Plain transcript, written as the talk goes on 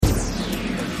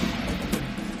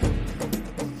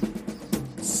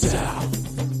South.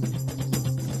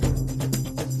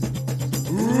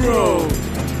 Road.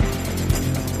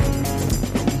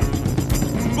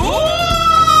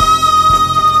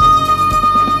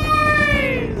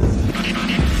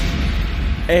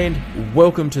 And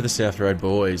welcome to the South Road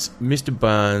Boys. Mr.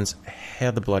 Barnes, how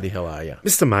the bloody hell are you?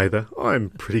 Mr. Mather, I'm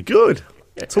pretty good.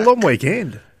 It's a long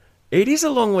weekend. It is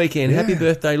a long weekend. Yeah. Happy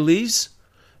birthday, Liz,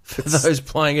 for those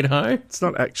playing at home. It's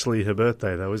not actually her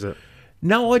birthday, though, is it?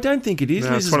 No, I don't think it is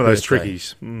No, Liz's it's one of those birthday.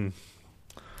 trickies. Mm.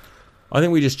 I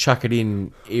think we just chuck it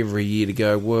in every year to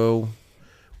go, well,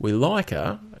 we like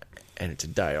her, and it's a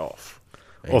day off.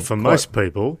 And Or for most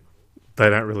people, they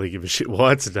don't really give a shit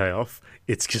why it's a day off.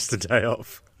 It's just a day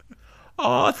off.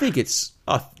 Oh, I think it's...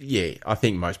 I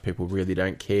think most people really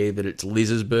don't care that it's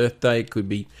Liz's birthday. It could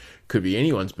be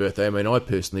anyone's birthday. I mean, I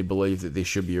personally believe that there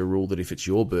should be a rule that if it's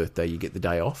your birthday, you get the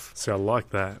day off. So I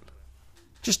like that.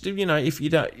 Just, if you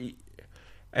don't...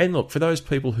 And look, for those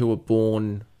people who are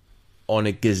born on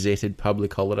a gazetted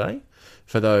public holiday,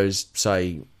 for those,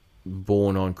 say,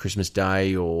 born on Christmas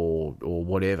Day or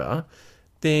whatever,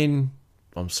 then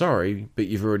I'm sorry, but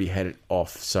you've already had it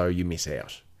off, so you miss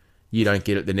out. You don't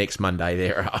get it the next Monday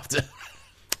thereafter.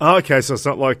 Oh, okay, so it's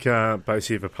not like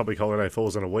basically if a public holiday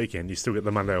falls on a weekend, you still get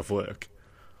the Monday off work.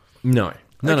 No.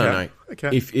 No.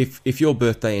 Okay. If your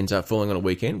birthday ends up falling on a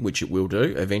weekend, which it will do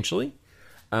eventually,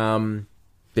 then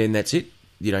that's it.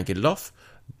 You don't get it off.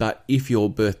 But if your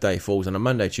birthday falls on a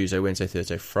Monday, Tuesday, Wednesday,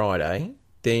 Thursday, Friday,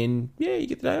 then, yeah, you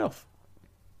get the day off.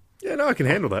 Yeah, no, I can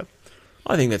handle that.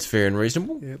 I think that's fair and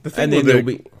reasonable. Yeah, the thing And then with there'll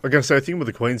be... I'm going to say the thing with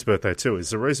the Queen's birthday too is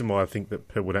the reason why I think that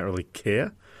people don't really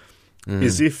care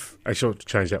is if, actually I'll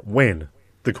change that, when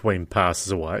the Queen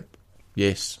passes away,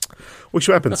 Yes. which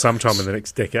will happen sometime in the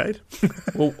next decade.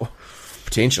 Well,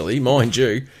 potentially, mind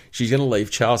you, she's going to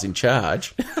leave Charles in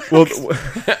charge. Well,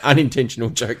 Unintentional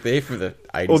joke there for the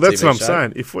 80s well, that's TV what I'm show.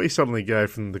 saying. If we suddenly go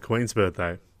from the Queen's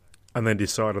birthday and then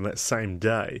decide on that same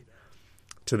day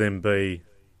to then be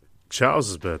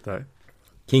Charles's birthday,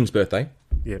 King's birthday.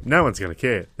 yeah, no one's going to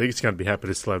care. They're just going to be happy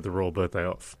to still have the royal birthday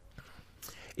off.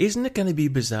 Isn't it going to be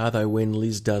bizarre, though, when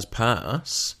Liz does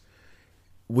pass,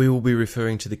 we will be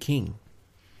referring to the King?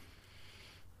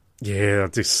 Yeah,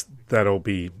 that'll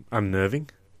be unnerving.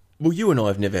 Well, you and I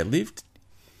have never lived,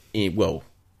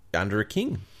 under a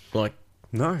king. Like,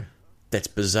 No. that's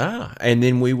bizarre. And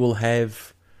then we will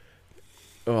have...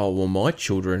 my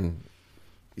children,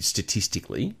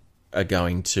 statistically, are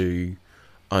going to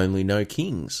only know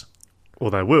kings. Well,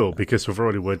 they will, because we've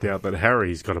already worked out that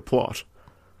Harry's got a plot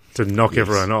to knock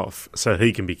everyone off so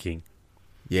he can be king.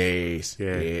 Yes.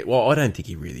 Yeah. Yeah. Well, I don't think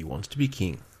he really wants to be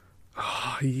king.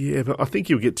 Oh, yeah, but I think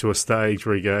he'll get to a stage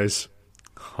where he goes,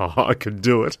 oh, I can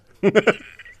do it.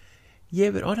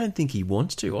 Yeah, but I don't think he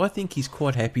wants to. I think he's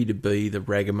quite happy to be the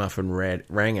ragamuffin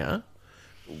ranger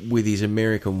with his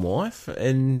American wife,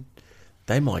 and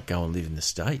they might go and live in the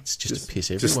States just to piss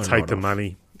everyone Just take right the off.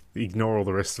 money, ignore all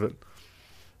the rest of it.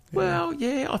 Well,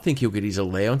 yeah, I think he'll get his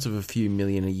allowance of a few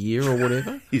million a year or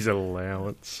whatever. His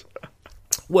allowance.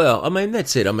 Well, I mean,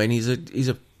 that's it. I mean, he's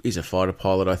a fighter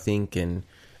pilot, I think, and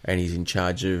he's in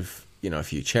charge of a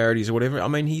few charities or whatever. I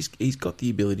mean, he's got the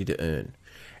ability to earn.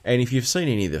 And if you've seen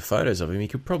any of the photos of him, he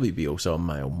could probably be also a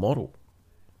male model.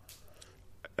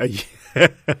 Are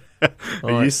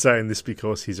you saying this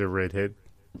because he's a redhead?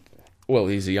 Well,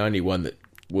 he's the only one that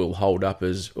will hold up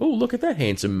as, oh, look at that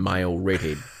handsome male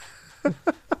redhead.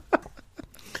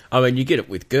 I mean, you get it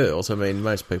with girls. I mean,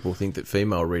 most people think that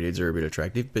female redheads are a bit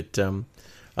attractive, but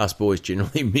us boys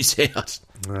generally miss out.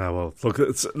 Oh, well,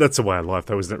 look, that's a way of life,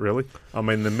 though, isn't it, really? I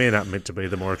mean, the men aren't meant to be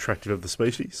the more attractive of the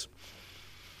species.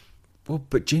 Well,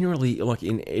 but generally, like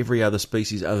in every other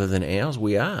species other than ours,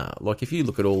 we are. Like, if you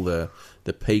look at all the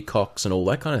peacocks and all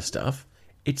that kind of stuff,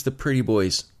 it's the pretty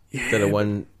boys that are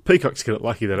one... Peacocks get it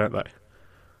lucky, though, don't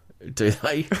they? Do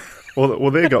they? Well,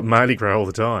 they've got Mardi Gras all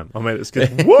the time. I mean, it's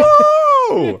just,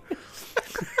 whoa!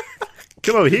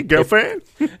 Come over here, girlfriend.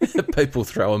 People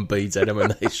throwing beads at them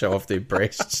and they show off their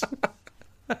breasts.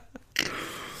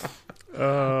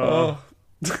 Oh,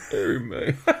 dear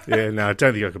me. Yeah, no, I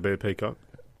don't think I could be a peacock.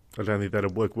 I don't think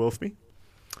that'd work well for me.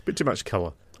 A bit too much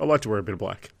colour. I like to wear a bit of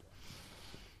black.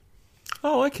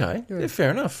 Oh, okay. Yeah,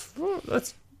 fair enough. Well,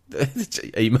 that's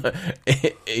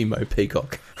emo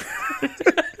peacock.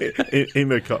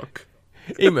 Emo cock.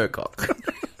 Emo cock.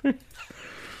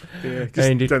 Yeah, just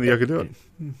don't think I could do it.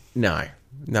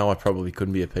 No, I probably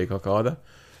couldn't be a peacock either.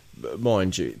 But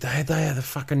mind you, they are the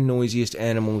fucking noisiest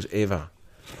animals ever.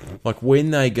 Like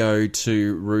when they go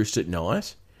to roost at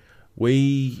night,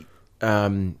 we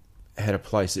had a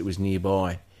place that was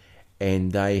nearby,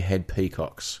 and they had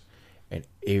peacocks, and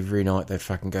every night they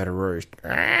fucking go to roost.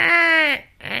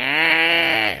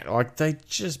 Like, they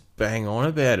just bang on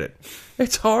about it.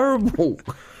 It's horrible.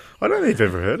 I don't think I've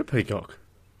ever heard a peacock.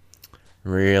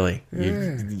 Really?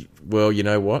 Yeah. Well, you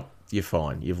know what? You're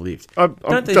fine. You've lived.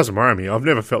 It doesn't worry me. I've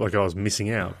never felt like I was missing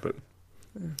out. But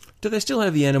Do they still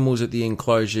have the animals at the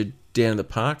enclosure down at the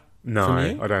park? no, from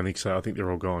you? I don't think so. I think they're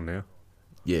all gone now.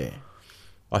 Yeah.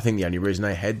 I think the only reason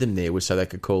they had them there was so they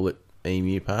could call it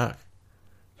Emu Park.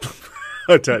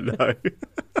 I don't know.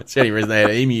 That's the only reason they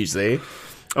had emus there.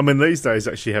 I mean, these days,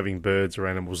 actually having birds or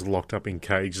animals locked up in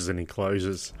cages and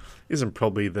enclosures isn't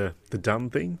probably the done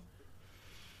thing.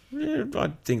 Yeah,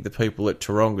 I think the people at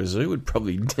Taronga Zoo would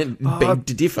probably beg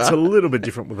to differ. It's a little bit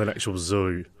different with an actual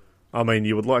zoo. I mean,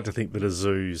 you would like to think that a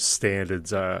zoo's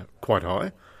standards are quite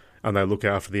high and they look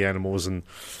after the animals. And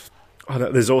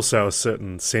there's also a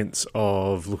certain sense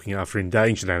of looking after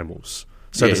endangered animals.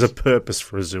 So Yes. there's a purpose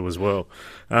for a zoo as well.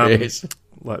 Yes.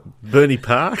 Like Burnie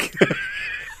Park.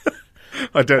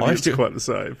 I don't think it's still- quite the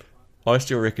same. I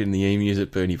still reckon the emus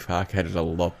at Burnie Park had it a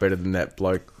lot better than that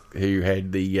bloke who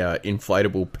had the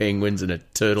inflatable penguins and a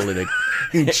turtle in a,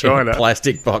 In China. in a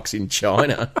plastic box in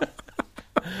China.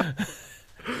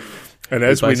 And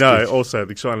as we know, basically- also,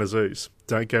 the China zoos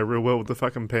don't go real well with the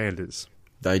fucking pandas.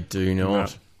 They do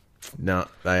not. No,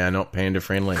 they are not panda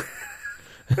friendly.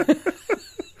 Poor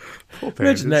pandas.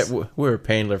 Imagine that we're a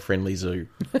panda friendly zoo.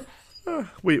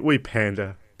 We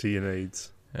pander to your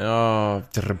needs. Oh,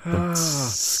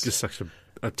 It's just such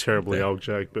a terribly old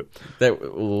joke, but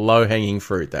that low hanging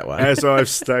fruit that way. as I've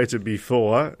stated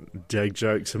before, dag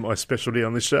jokes are my specialty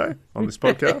on this show, on this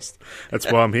podcast.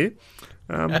 That's why I'm here.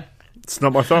 It's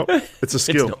not my fault. It's a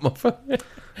skill. It's not my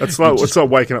fault. It's like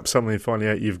waking up suddenly and finding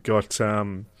out you've got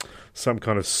some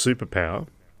kind of superpower.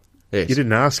 Yes. You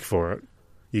didn't ask for it.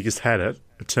 You just had it.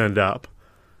 It turned up.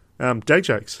 Dag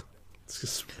jokes. It's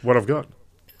just what I've got.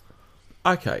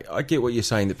 Okay, I get what you're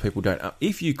saying that people don't.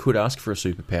 If you could ask for a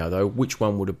superpower, though, which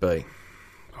one would it be?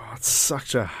 Oh, it's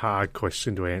such a hard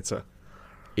question to answer.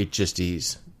 It just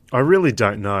is. I really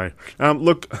don't know.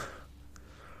 Look,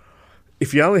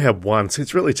 if you only have one, so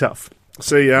it's really tough.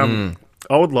 See, I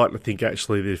would like to think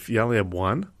actually that if you only have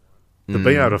one, to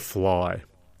be able to fly,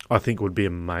 I think would be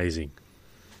amazing.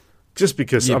 Just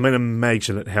because, Yeah. I mean,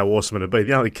 imagine it, how awesome it would be.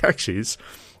 The only catch is,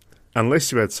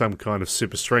 unless you had some kind of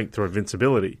super strength or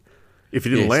invincibility, if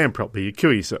you didn't Yes. land properly, you'd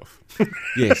kill yourself.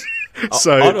 Yes.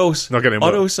 So, I'd also, not gonna I'd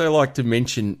work. also like to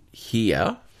mention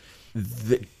here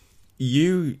that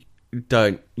you're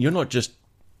not just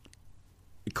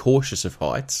cautious of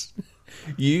heights.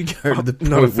 You go to the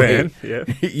point Not a where fan,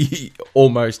 yeah. you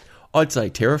almost, I'd say,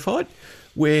 terrified,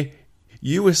 where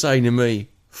you were saying to me,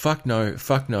 fuck no,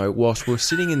 whilst we're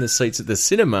sitting in the seats at the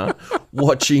cinema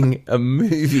watching a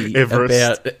movie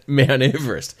Everest. about Mount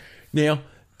Everest. Now,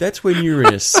 that's when you're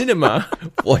in a cinema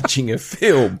watching a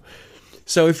film.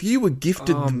 So if you were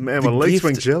gifted Oh, man, the my legs gift,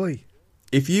 went jelly.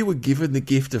 if you were given the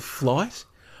gift of flight,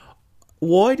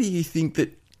 why do you think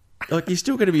that, like, you're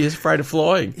still going to be afraid of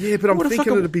flying? Yeah, but I'm What a thinking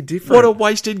fucking- it'd be different. What a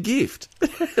wasted gift.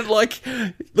 Like,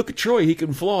 look at Troy, he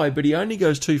can fly, but he only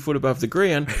goes 2 foot above the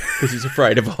ground because he's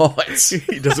afraid of heights.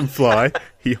 He doesn't fly,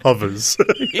 he hovers.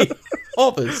 He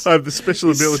hovers. I have the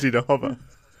special ability to hover.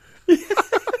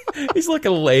 He's like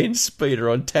a land speeder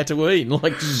on Tatooine,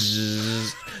 like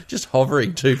just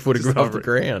hovering 2 foot Just above the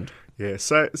hovering. ground. Yeah,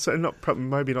 so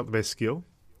maybe not the best skill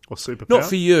or superpower. Not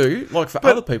for you, like for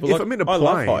But other people. If Like, I'm in a I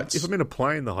love plane, heights. if I'm in a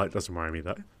plane, the height doesn't worry me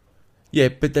though. Yeah,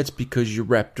 but that's because you're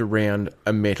wrapped around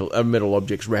a metal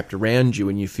object's wrapped around you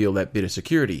and you feel that bit of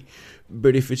security.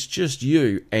 But if it's just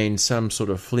you and some sort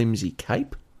of flimsy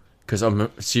cape, because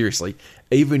seriously,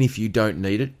 even if you don't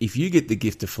need it, if you get the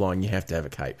gift of flying, you have to have a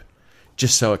cape.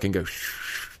 Just so it can go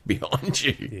behind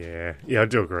you. Yeah, I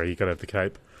do agree. You got to have the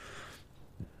cape.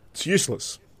 It's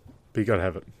useless, but you got to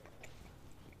have it.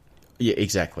 Yeah,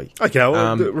 exactly. Okay,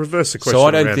 well, reverse the question so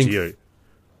I don't around think to you.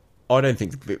 I don't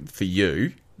think that for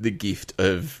you the gift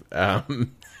of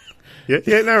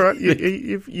Yeah, no, right.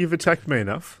 You've attacked me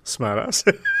enough, smartass.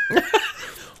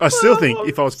 I still think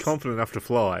if I was confident enough to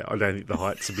fly, I don't think the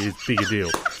heights would be as big a deal.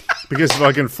 Because if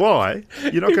I can fly,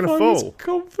 you're not going to if I was fall.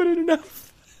 confident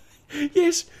enough.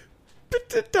 Yes,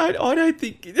 but I don't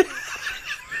think.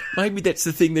 Maybe that's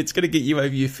the thing that's going to get you over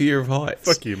your fear of heights.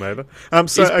 Fuck you, Mather.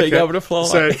 So, Is being able to fly.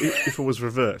 So if it was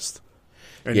reversed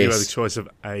and you Yes. had the choice of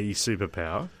a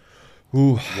superpower,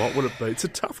 Ooh. what would it be? It's a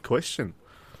tough question.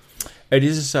 It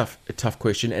is a tough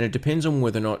question, and it depends on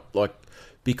whether or not, like,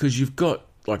 because you've got,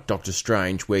 like, Doctor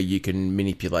Strange, where you can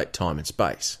manipulate time and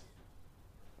space.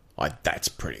 Like, that's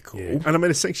pretty cool. And I mean,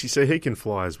 essentially, so he can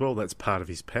fly as well. That's part of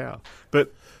his power.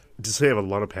 But does he have a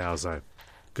lot of powers, though?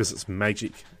 because it's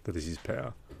magic that is his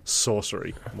power.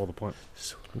 Sorcery, more the point.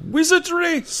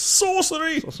 Wizardry,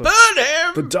 sorcery, Sorcery. burn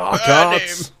him! The dark burn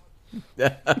arts.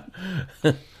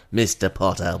 him. Mr.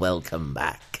 Potter, welcome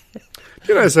back.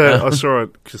 You know, I saw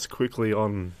it just quickly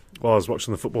on, while I was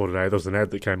watching the football today, there was an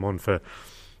ad that came on for,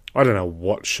 I don't know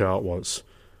what show it was,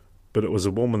 but it was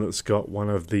a woman that's got one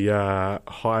of the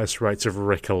highest rates of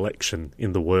recollection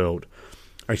in the world.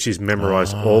 And she's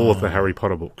memorised all of the Harry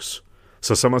Potter books.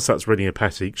 So someone starts reading a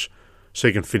passage,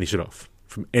 she can finish it off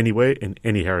from anywhere in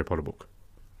any Harry Potter book.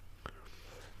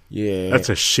 Yeah. That's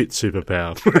a shit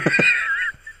superpower.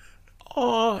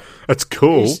 Oh, That's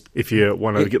cool if you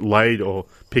want to get laid or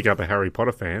pick up a Harry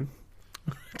Potter fan.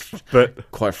 But,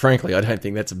 quite frankly, I don't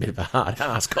think that's a bit of a hard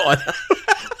ask either.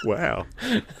 wow.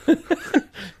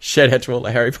 Shout out to all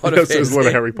the Harry Potter There's fans. a lot of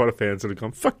there. Harry Potter fans that have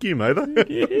gone, fuck you, mother.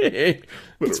 Yeah.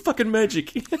 It's fucking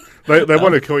magic. They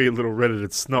want to call you a little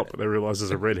redheaded snot, but they realise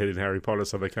there's a redhead in Harry Potter,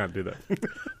 so they can't do that.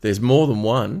 There's more than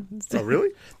one. Oh,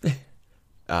 really?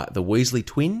 The Weasley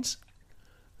twins.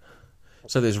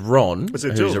 So there's Ron, Was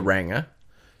it who's two? a ranger.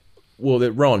 Well,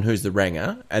 Ron, who's the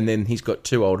ranger, and then he's got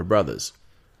two older brothers,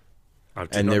 I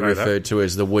did and not they're know referred to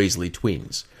as the Weasley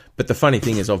twins. But the funny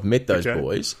thing is, I've met those Okay.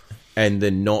 boys, and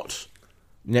they're not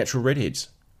natural redheads.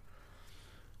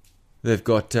 They've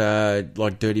got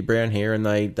like dirty brown hair, and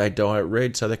they dye it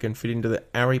red so they can fit into the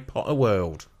Harry Potter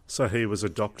world. So he was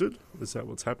adopted? Is that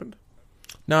what's happened?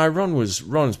 No,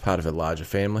 Ron's part of a larger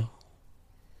family.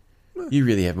 You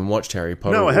really haven't watched Harry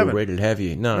Potter No, I or haven't. read it, have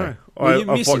you? No. No. Well,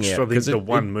 you're I've missing watched, out, I think, 'cause the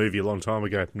one movie a long time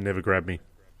ago. Never grabbed me.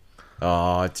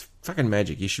 Oh, it's fucking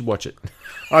magic. You should watch it.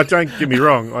 Don't get me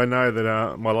wrong. I know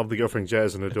that my lovely girlfriend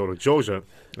Jazz and her daughter Georgia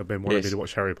have been wanting Yes. me to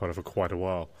watch Harry Potter for quite a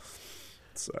while.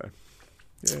 So,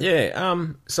 Yeah.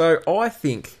 So I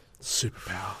think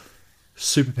superpower.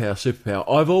 superpower.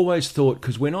 I've always thought,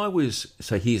 because when I was,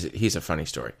 so here's a funny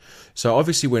story. So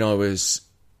obviously when I was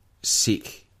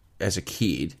sick as a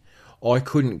kid, I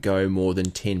couldn't go more than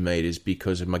 10 metres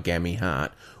because of my gammy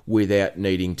heart without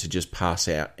needing to just pass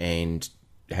out and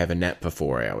have a nap for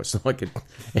 4 hours. Like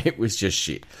it was just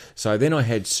shit. So then I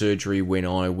had surgery when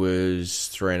I was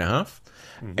 3.5,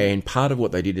 and part of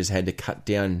what they did is had to cut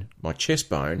down my chest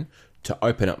bone to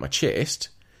open up my chest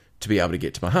to be able to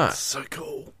get to my heart. So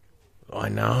cool. I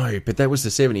know, but that was the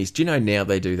 70s. Do you know now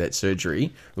they do that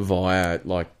surgery via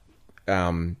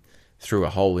through a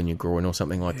hole in your groin or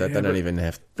something like that? Yeah, They don't but even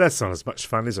have. That's not as much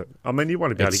fun, is it? I mean, you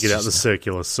want to be able to It's get out the just-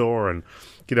 circular saw and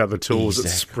get out the tools that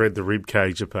Exactly. spread the rib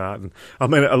cage apart. And I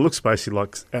mean, it looks basically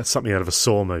like something out of a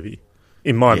Saw movie,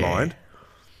 in my Yeah. mind.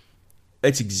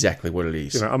 That's exactly what it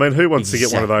is. You know, I mean, who wants to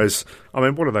get one of Exactly. those? I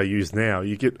mean, what do they use now?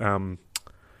 You get,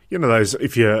 you know, those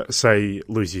if you say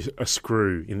lose a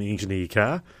screw in the engine of your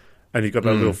car, and you've got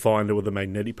that little finder with a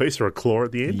magnetic piece or a claw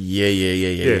at the end.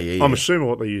 Yeah. I'm assuming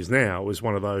what they use now is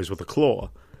one of those with a claw,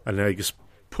 and they just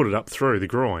put it up through the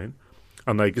groin,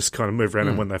 and they just kind of move around.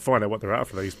 And when they find out what they're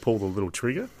after, they just pull the little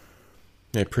trigger,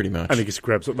 Yeah, pretty much. and it just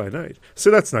grabs what they need. So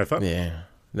that's no fun. Yeah,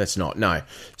 that's not. No.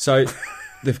 So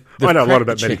they've I know a lot cracked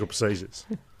about the medical procedures.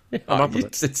 Oh, up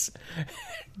with it's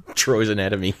Troy's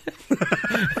anatomy.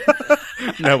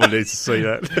 No one needs to see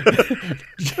that.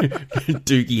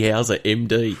 Doogie Howser,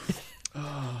 MD.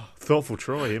 Thoughtful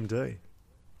Troy, MD.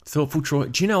 Thoughtful Troy.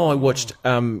 Do you know I watched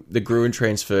the Gruen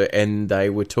transfer, and they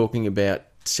were talking about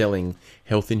selling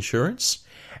health insurance,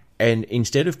 and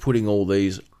instead of putting all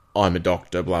these "I'm a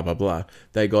doctor," blah blah blah,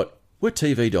 they got "We're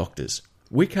TV doctors.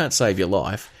 We can't save your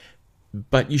life,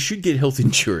 but you should get health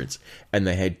insurance." And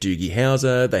they had Doogie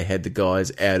Howser, they had the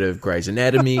guys out of Grey's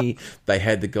Anatomy, they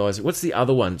had the guys. What's the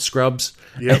other one? Scrubs.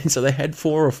 Yep. And so they had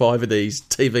 4 or 5 of these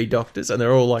TV doctors, and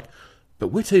they're all like, "But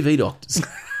we're TV doctors.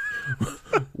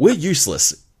 We're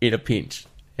useless in a pinch."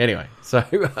 Anyway, so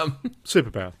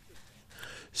Superpower.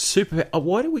 super.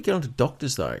 Why did we get onto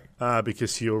doctors though?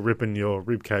 Because you were ripping your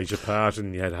rib cage apart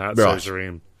and you had heart Right. surgery.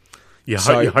 And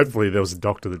hopefully there was a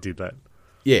doctor that did that.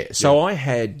 Yeah, so I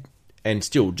had, and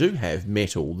still do have,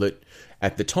 metal that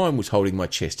at the time was holding my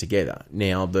chest together.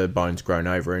 Now the bone's grown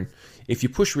over, and if you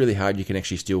push really hard, you can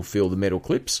actually still feel the metal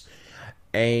clips.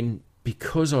 And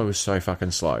because I was so fucking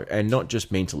slow, and not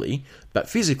just mentally, but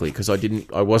physically, because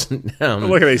I wasn't.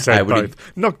 Look at these say able to-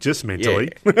 both. Not just mentally.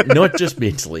 Yeah, not just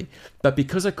mentally, but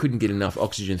because I couldn't get enough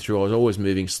oxygen through, I was always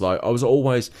moving slow. I was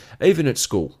always, even at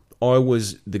school, I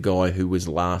was the guy who was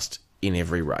last in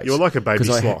every race. You're like a baby 'Cause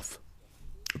I had- sloth.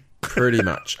 pretty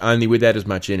much, only without as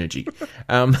much energy.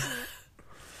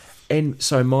 And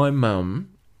so my mum,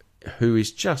 who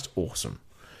is just awesome,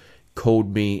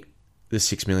 called me the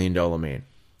 $6 Million Man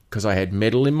because I had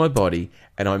metal in my body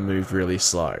and I moved really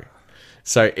slow.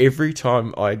 So every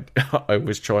time I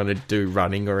was trying to do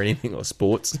running or anything or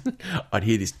sports, I'd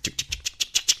hear this.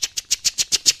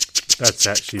 That's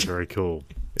actually very cool.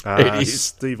 It is.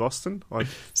 Steve Austin, I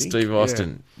think. Steve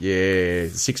Austin, yeah,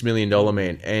 $6 million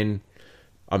man, and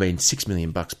I mean $6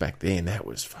 million back then. That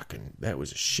was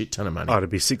a shit ton of money. Oh, it'd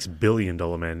be $6 billion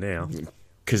man now.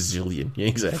 Gazillion, yeah,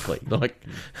 exactly. Like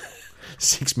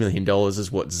 $6 million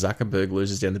is what Zuckerberg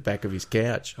loses down the back of his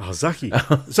couch. Oh, Zucky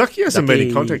hasn't been in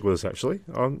Zucky. contact with us, actually.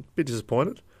 I'm a bit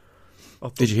disappointed.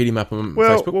 Did you hit him up on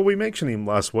Well, Facebook? well, we mentioned him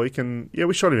last week, and yeah,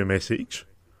 we shot him a message.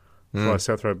 Fly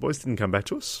South Road Boys didn't come back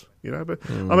to us, but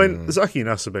I mean, Zucky and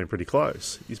us have been pretty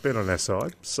close. He's been on our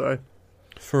side, so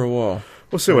For a while.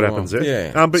 we'll see what happens there.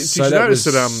 Yeah. But So did you that notice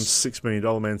was- that $6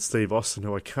 million man Steve Austin,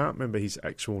 who I can't remember his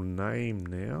actual name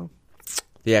now?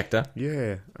 The actor.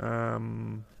 Yeah,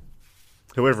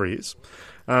 whoever he is,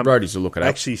 Roadies will look it up.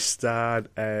 actually starred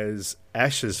as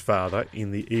Ash's father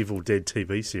in the Evil Dead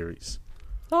TV series.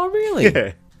 Oh, really?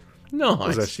 Yeah, that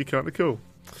was Nice. actually kind of cool.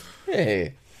 Yeah.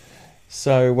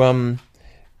 So,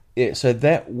 so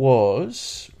that's my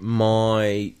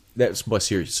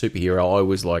serious superhero. I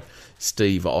was like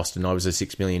Steve Austin. I was a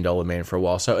 $6 million man for a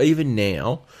while. So even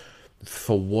now,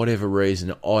 for whatever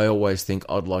reason, I always think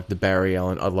I'd like the Barry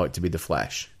Allen. I'd like to be the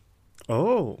Flash.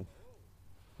 Oh,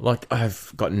 Like,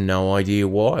 I've got no idea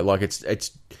why. Like,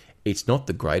 it's not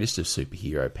the greatest of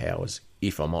superhero powers,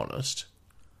 if I'm honest.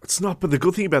 it's not. But the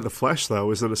good thing about the Flash,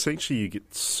 though, is that essentially you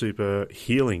get super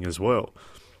healing as well,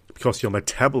 because your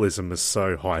metabolism is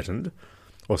so heightened,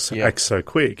 or acts so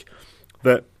quick,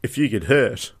 that if you get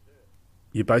hurt,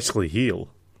 you basically heal.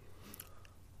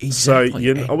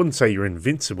 Exactly. So I wouldn't say you're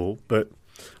invincible, but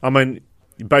I mean,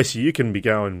 basically you can be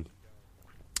going.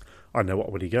 I don't know,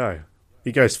 what would he go?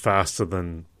 He goes faster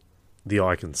than the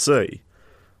eye can see.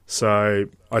 So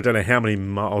I don't know how many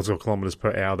miles or kilometres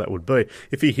per hour that would be.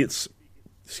 If he hits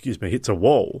a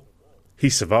wall, he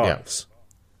survives.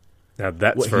 Now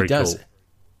that's very cool.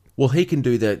 Well, he can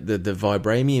do the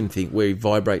vibranium thing where he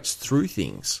vibrates through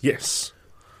things. Yes.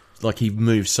 Like, he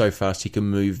moves so fast, he can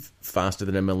move faster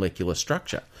than a molecular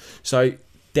structure. So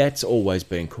that's always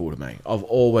been cool to me. I've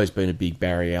always been a big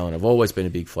Barry Allen. I've always been a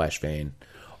big Flash fan.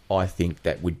 I think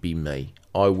that would be me.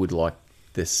 I would like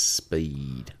the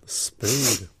speed.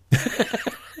 Speed.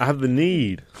 I have the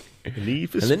need. The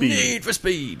need for And speed. the need for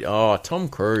speed. Oh, Tom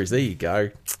Cruise. There you go.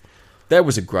 That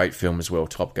was a great film as well,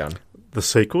 Top Gun. The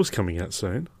sequel's coming out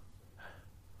soon.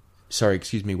 Sorry,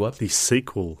 excuse me, what? The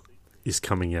sequel is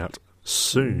coming out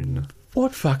soon.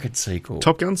 What fucking sequel?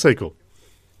 Top Gun sequel.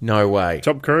 No way.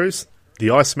 Tom Cruise. The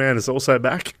Iceman is also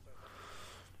back.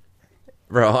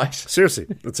 Right. Seriously,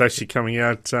 it's actually coming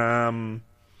out.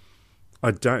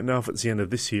 I don't know if it's the end of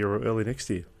this year or early next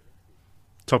year.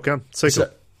 Top Gun sequel,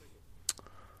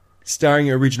 Starring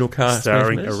original cast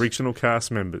starring members. original cast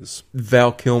members.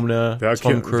 Val Kilmer,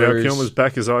 Tom Cruise. Val Kilmer's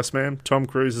back as Iceman. Tom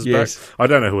Cruise is Yes. back. I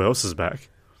don't know who else is back.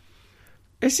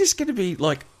 Is this going to be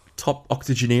like top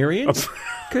octogenarians?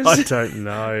 I don't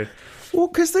know. Well,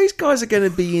 because these guys are going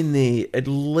to be in their at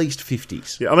least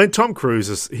 50s. Yeah, I mean, Tom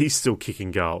Cruise he's still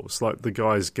kicking goals. Like, the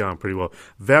guy's going pretty well.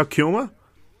 Val Kilmer,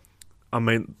 I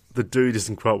mean, the dude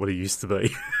isn't quite what he used to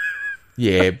be.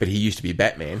 Yeah, but he used to be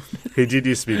Batman. He did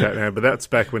used to be Batman, but that's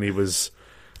back when he was.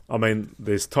 I mean,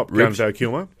 there's Top Gun Ripped. Val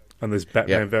Kilmer, and there's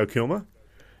Batman Yep. Val Kilmer,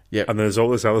 Yep. and there's all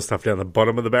this other stuff down the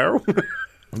bottom of the barrel.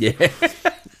 Yeah.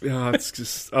 It's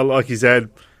just, I like his ad.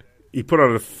 He put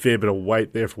on a fair bit of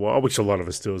weight there for a while, which a lot of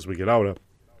us do as we get older.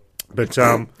 But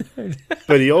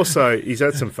but he's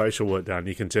had some facial work done.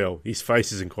 You can tell his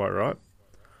face isn't quite right.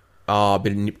 Oh, a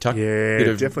bit of nip tuck. Yeah, bit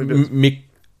of definitely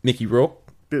Mickey Rourke.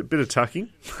 Bit of tucking.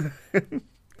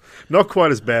 Not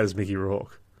quite as bad as Mickey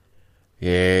Rourke.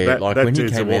 Yeah, That like when he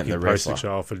dude's a came out in walking The plastic Wrestler.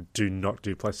 child for do not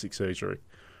do plastic surgery.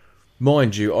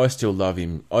 Mind you, I still love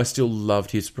him. I still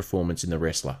loved his performance in The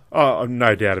Wrestler. Oh,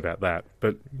 no doubt about that.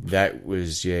 But That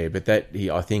was, but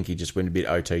I think he just went a bit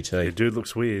OTT. the dude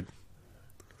looks weird.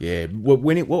 Yeah. What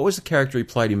was the character he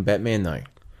played in Batman,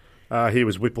 though? He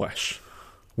was Whiplash.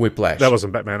 Whiplash. That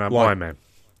wasn't Batman. Iron Man.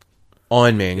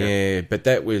 Iron Man, yeah. But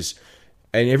that was...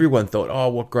 And everyone thought, oh,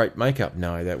 what great makeup.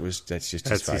 No, that's just That's his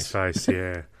face. his face,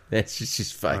 yeah. That's just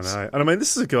his I face. know. And I mean,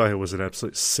 this is a guy who was an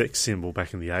absolute sex symbol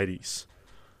back in the 80s.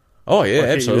 Oh, yeah, Like,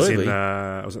 absolutely. He was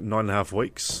in, was it 9.5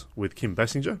 Weeks with Kim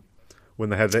Basinger? When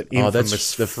they had that Oh, infamous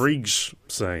that's the fridge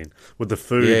scene with the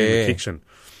food Yeah, in the yeah. kitchen.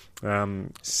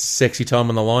 Sexy time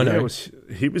on the line. Yeah,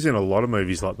 he was in a lot of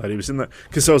movies like that. He was in that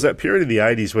because there was that period in the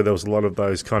 80s where there was a lot of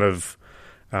those kind of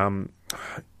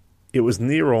it was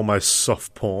near almost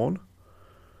soft porn.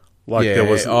 Like Yeah. there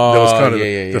was Oh, kind of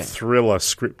yeah. the thriller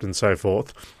script and so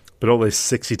forth, but all these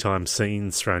sexy time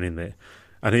scenes thrown in there.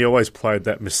 And he always played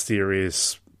that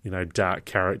mysterious, dark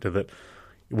character that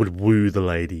would woo the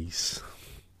ladies.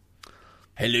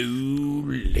 Hello,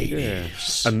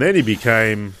 ladies. And then he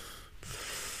became,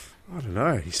 I don't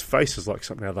know, his face is like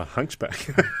something out of the Hunchback.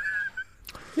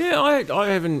 Yeah, I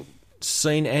haven't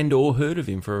seen and or heard of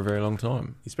him for a very long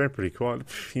time. He's been pretty quiet.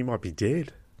 He might be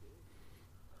dead.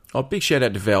 Oh, big shout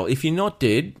out to Val. If you're not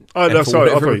dead... Oh, no, sorry.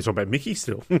 I thought you were talking about Mickey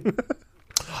still.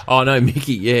 Oh, no,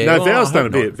 Mickey, yeah. No, Oh, Val's I done a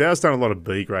hope bit. not. Val's done a lot of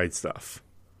B-grade stuff.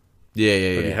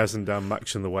 Yeah. But he hasn't done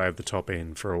much in the way of the top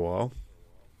end for a while.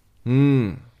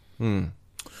 Now,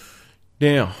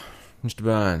 Mr.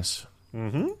 Barnes,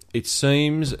 it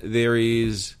seems there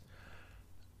is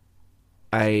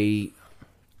a...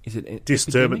 Is it an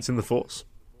Disturbance epidemic? in the force.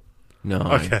 No.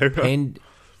 Okay.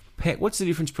 What's the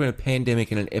difference between a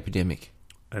pandemic and an epidemic?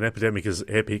 An epidemic is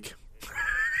epic.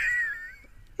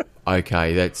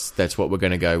 Okay, that's what we're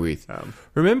going to go with.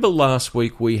 Remember last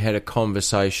week we had a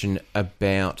conversation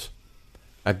about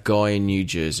a guy in New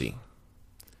Jersey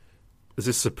Is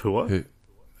this Sapua?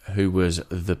 who was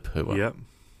the poor. Yep.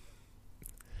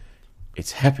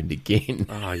 It's happened again.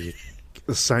 Oh,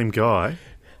 the same guy?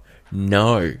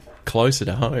 No, closer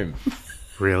to home.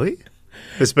 Really?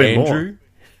 There's been Andrew, more.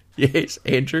 yes,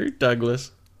 Andrew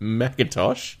Douglas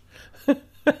McIntosh.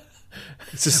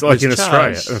 It's just like was in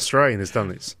Australia. charged. An Australian has done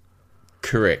this.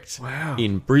 Correct. Wow.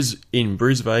 In Bris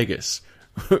Vegas,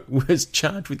 was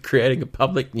charged with creating a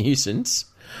public nuisance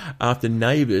after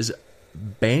neighbours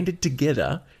banded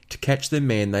together to catch the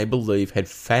man they believe had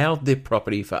fouled their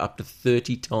property for up to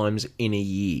 30 times in a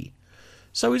year.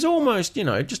 So he's almost,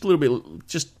 just a little bit,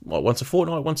 once a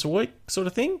fortnight, once a week sort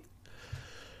of thing.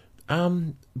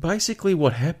 Basically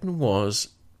what happened was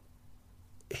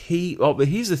but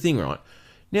here's the thing, right?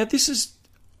 Now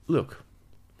look,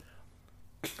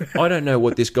 I don't know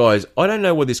what this guy's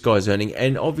earning,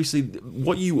 and obviously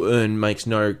what you earn makes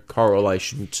no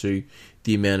correlation to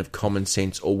the amount of common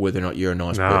sense or whether or not you're a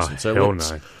nice person. So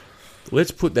no.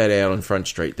 let's put that out on Front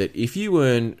Street, that if you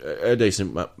earn a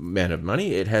decent amount of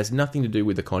money, it has nothing to do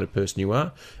with the kind of person you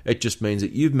are. It just means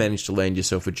that you've managed to land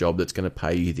yourself a job that's going to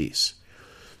pay you this.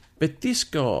 But this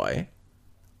guy,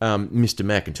 Mr.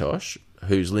 McIntosh,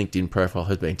 whose LinkedIn profile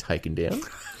has been taken down...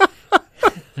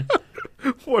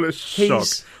 What a shock.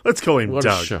 Let's call him What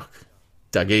Doug. a shock.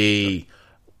 Dougie.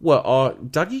 Well,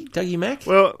 Dougie Mac?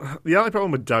 Well, the only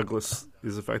problem with Douglas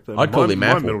is the fact that I'd call him my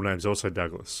Apple. middle name's also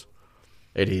Douglas.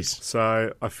 It is.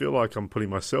 So I feel like I'm putting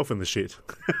myself in the shit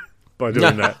by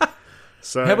doing that.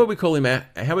 So How about we call him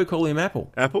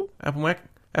Apple? Apple? Apple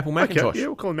Macintosh. Okay, yeah,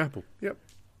 we'll call him Apple. Yep.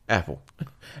 Apple.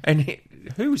 And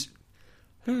who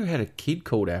had a kid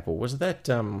called Apple? Was that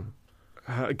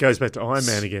It goes back to Iron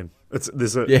Man again.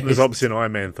 There's Yes. obviously an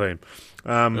Iron Man theme.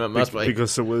 It must be.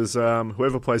 Because it was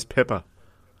whoever plays Pepper.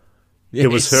 Yes. It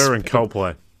was her and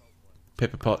Coldplay.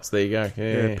 Pepper Potts, there you go.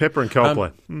 Yeah, Pepper and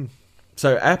Coldplay.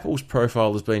 So Apple's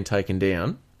profile has been taken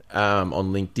down on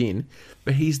LinkedIn,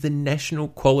 but he's the national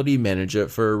quality manager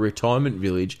for a retirement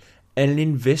village and an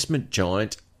investment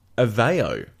giant,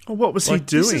 Aveo. Oh, what was he Like,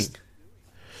 this doing? is-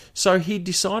 So he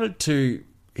decided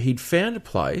he'd found a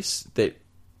place that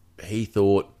he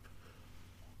thought,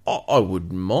 I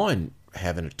wouldn't mind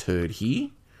having a turd here.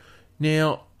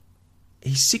 Now,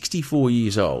 he's 64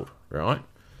 years old, right?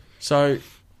 So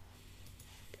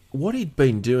what he'd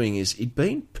been doing is he'd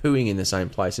been pooing in the same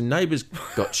place, and neighbours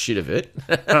got shit of it,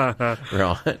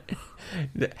 right?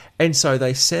 And so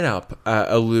they set up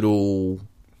a little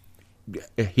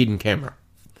hidden camera,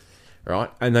 right?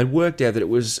 And they worked out that it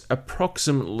was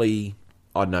approximately,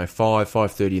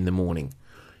 5:30 in the morning.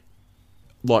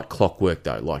 Like clockwork,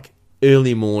 though. Like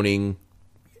early morning,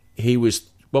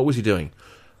 what was he doing?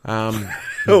 He'd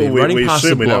been running we past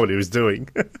assume the we know block. what he was doing.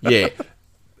 Yeah.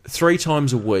 3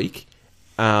 times a week,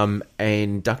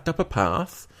 and ducked up a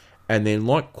path, and then,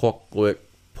 like clockwork,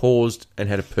 paused and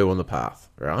had a poo on the path,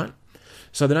 right?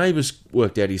 So the neighbours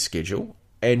worked out his schedule,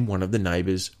 and one of the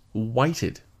neighbours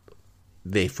waited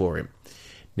there for him.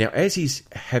 Now, as he's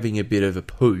having a bit of a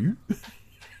poo,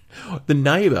 the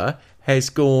neighbour has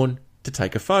gone to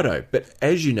take a photo. But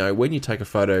as you know, when you take a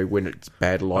photo when it's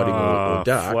bad lighting or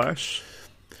dark... Flash.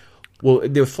 Well,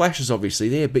 there were flashes obviously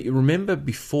there, but you remember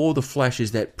before the flash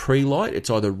is that pre-light,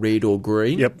 it's either red or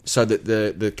green, Yep. so that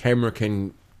the camera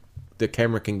can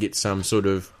get some sort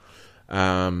of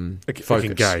It focus.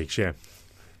 can gauge, yeah.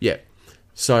 Yeah.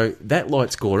 So that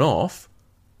light's gone off,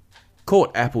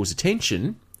 caught Apple's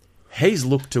attention. He's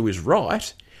looked to his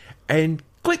right, and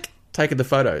click, taken the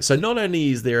photo. So not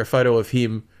only is there a photo of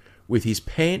him with his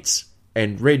pants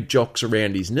and red jocks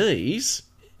around his knees,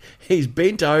 he's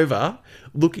bent over,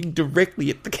 looking directly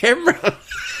at the camera.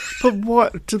 But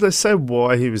what did they say?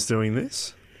 Why he was doing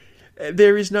this?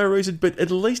 There is no reason, but at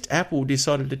least Apple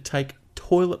decided to take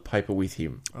toilet paper with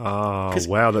him. Oh,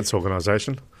 wow, that's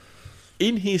organisation.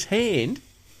 In his hand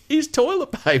is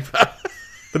toilet paper.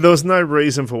 But there was no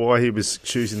reason for why he was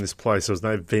choosing this place. There was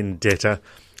no vendetta.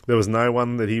 There was no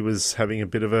one that he was having a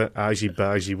bit of a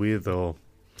argy-bargy with, or...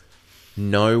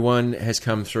 No one has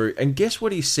come through. And guess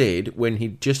what he said when he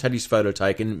just had his photo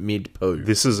taken mid-poo?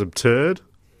 This is absurd.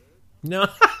 No.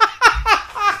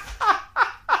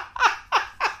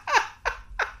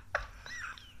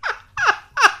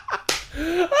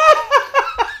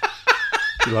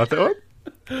 You like that one?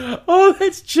 Oh,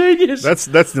 that's genius.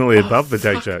 That's nearly above the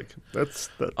date joke.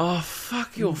 Oh,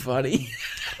 fuck, you're funny.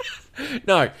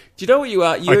 No, do you know what you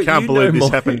are? I can't believe this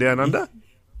happened down under.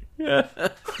 Yeah.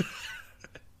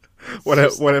 What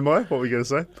am I? What were we going to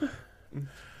say?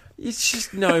 You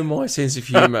just know my sense of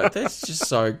humour. That's just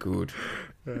so good.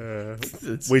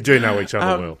 We do know each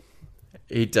other well.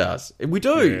 He does. We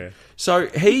do. Yeah. So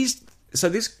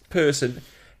this person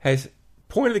has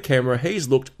pointed the camera, he's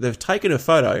looked, they've taken a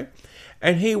photo,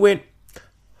 and he went,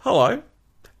 hello,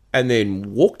 and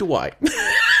then walked away.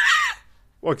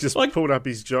 Just pulled up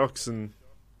his jocks and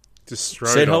just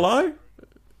strode Said off. hello?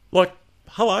 Like,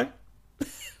 hello?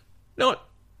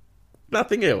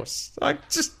 Nothing else.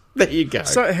 There you go.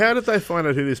 So how did they find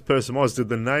out who this person was? Did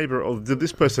the neighbour, or did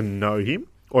this person know him?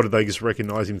 Or did they just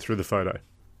recognise him through the photo?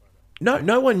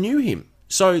 No one knew him.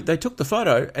 So they took the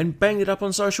photo and banged it up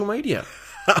on social media.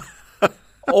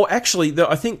 Or actually,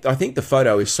 I think the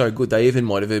photo is so good they even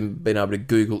might have been able to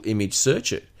Google image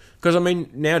search it. Because, I mean,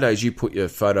 nowadays you put your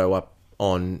photo up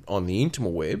on the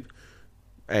interweb,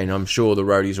 and I'm sure the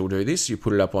roadies will do this. You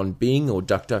put it up on Bing or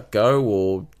DuckDuckGo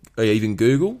or even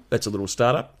Google. That's a little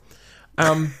startup.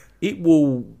 It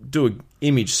will do an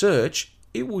image search.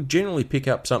 It will generally pick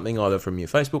up something either from your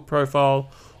Facebook profile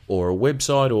or a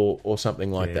website or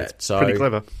something like that. So pretty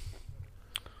clever.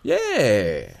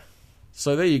 Yeah.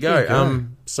 So there you go.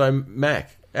 So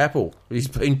Apple, he's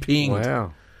been pinged.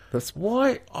 Wow. That's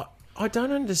Why? I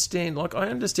don't understand. Like, I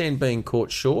understand being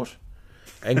caught short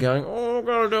and going, I've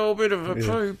got to do a bit of a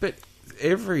poo, but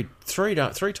every three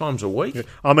times a week. Yeah.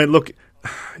 I mean, look,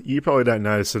 you probably don't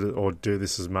notice it or do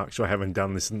this as much. I haven't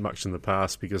done this much in the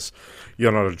past because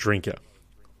you're not a drinker.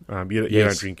 You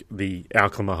don't drink the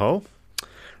alcohol.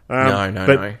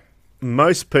 No.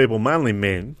 Most people, mainly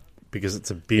men, because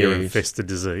it's a beer-infested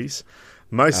disease,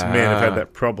 most men have had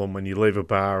that problem when you leave a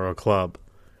bar or a club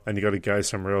and you got to go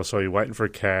somewhere else, or you're waiting for a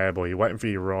cab, or you're waiting for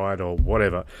your ride, or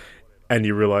whatever, and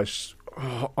you realise,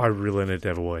 I really need to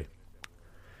have a wee.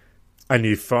 And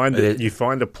you find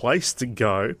a place to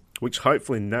go, which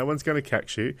hopefully no one's going to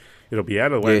catch you. It'll be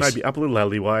out of the way, maybe up a little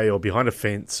alleyway, or behind a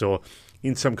fence, or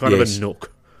in some kind of a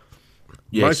nook.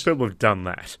 Yes. Most people have done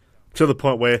that to the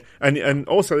point where, and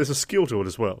also there's a skill to it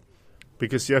as well,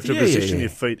 because you have to position your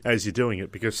feet as you're doing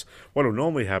it. Because what will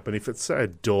normally happen if it's, say, a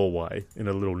doorway in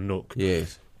a little nook,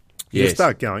 you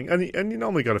start going, and you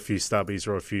normally got a few stubbies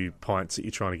or a few pints that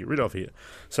you're trying to get rid of here.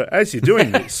 So as you're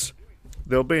doing this,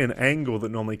 there'll be an angle that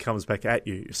normally comes back at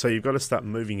you. So you've got to start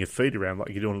moving your feet around like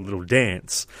you're doing a little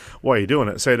dance while you're doing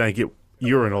it, so you don't get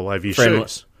urine all over your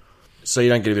shoes. So you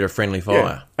don't get a bit of friendly fire.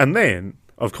 Yeah. And then,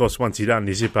 of course, once you're done,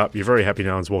 you zip up, you're very happy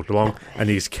no one's walked along, and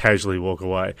you just casually walk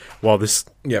away while this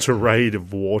tirade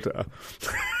of water,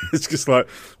 it's just like,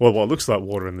 well, what looks like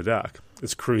water in the dark.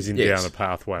 It's cruising down a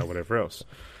pathway or whatever else.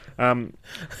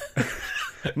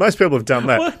 Most people have done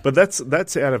that, but that's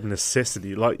out of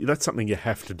necessity. Like, that's something you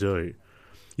have to do.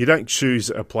 You don't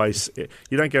choose a place.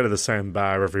 You don't go to the same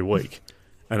bar every week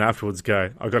and afterwards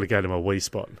go, I've got to go to my wee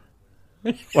spot.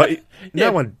 Like,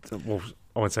 no one, well,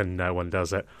 I won't say no one does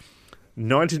that.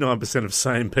 99% of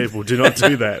sane people do not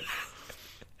do that.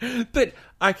 But,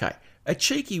 okay, a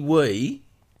cheeky wee,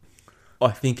 I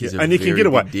think, is a and you can get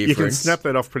away. Big difference. You can snap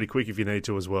that off pretty quick if you need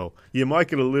to as well. You might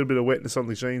get a little bit of wetness on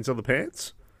the jeans or the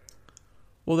pants.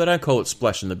 Well, they don't call it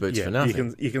splashing the boots for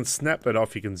nothing. You can snap that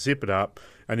off, you can zip it up,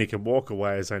 and you can walk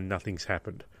away as though nothing's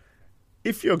happened.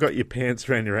 If you've got your pants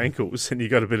around your ankles and you've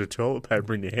got a bit of toilet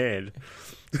paper in your hand,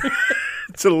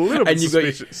 it's a little bit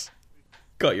suspicious.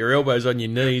 Got your elbows on your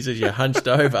knees as you're hunched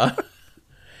over.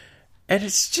 And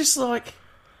it's just like,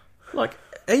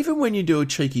 even when you do a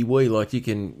cheeky wee, like it's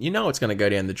going to go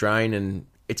down the drain and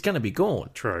it's going to be gone.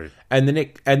 True. And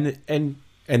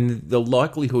the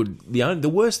likelihood, the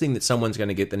worst thing that someone's going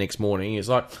to get the next morning is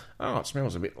like, oh, it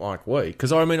smells a bit like wee.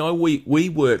 Because I mean, we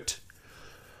worked,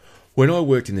 when I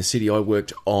worked in the city, I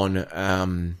worked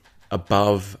on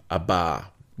above a bar.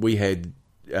 We had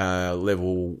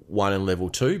level 1 and level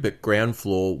 2, but ground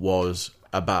floor was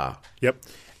a bar. Yep.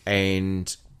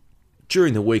 And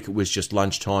during the week it was just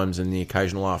lunchtimes and the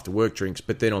occasional after work drinks,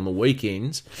 but then on the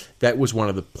weekends that was one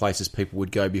of the places people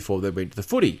would go before they went to the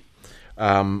footy,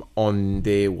 on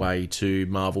their way to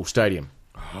Marvel Stadium.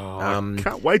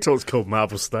 Can't wait till it's called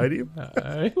Marvel Stadium.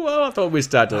 Well, I thought we'd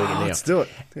start doing it now. Let's do it.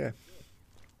 Yeah.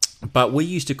 But we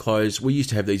used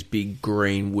to have these big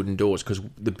green wooden doors because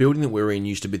the building that we're in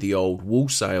used to be the old wool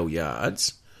sale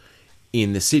yards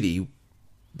in the city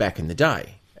back in the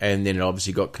day. And then it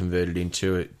obviously got converted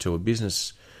into a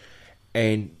business.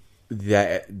 And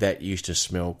that used to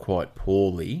smell quite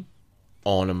poorly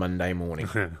on a Monday morning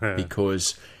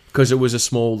because it was a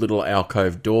small little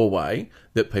alcove doorway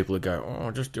that people would go, oh,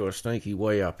 I'll just do a sneaky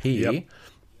wee up here,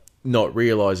 not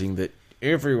realising that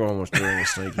everyone was doing a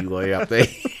sneaky wee up there.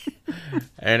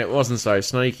 And it wasn't so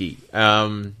sneaky.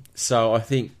 So I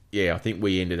think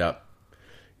we ended up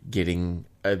getting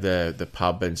the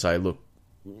pub and say, look,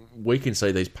 we can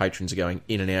see these patrons are going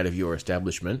in and out of your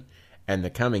establishment and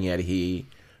they're coming out of here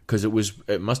because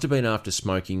it must have been after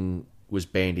smoking was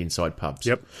banned inside pubs.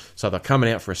 Yep. So they're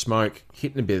coming out for a smoke,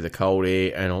 hitting a bit of the cold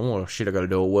air, and oh shit, I got to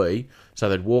do a wee. So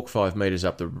they'd walk 5 metres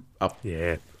up,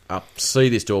 see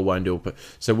this doorway and do it.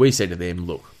 So we said to them,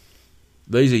 look,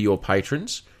 these are your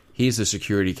patrons. Here's the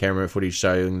security camera footage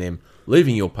showing them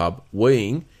leaving your pub,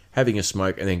 weeing, having a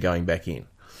smoke, and then going back in.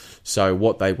 So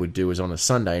what they would do is on a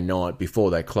Sunday night before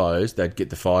they closed, they'd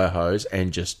get the fire hose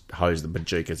and just hose the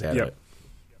bajukas out of it.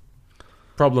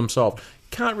 Problem solved.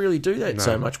 Can't really do that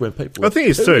so much when people. I think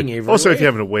it's too. Everywhere. Also, if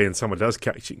you're having a wee and someone does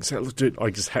catch you, you can say, "Look, dude, I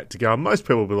just had to go." And most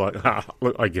people will be like,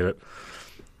 look, I get it,"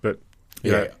 but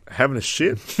you know, having a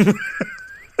shit.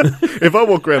 If I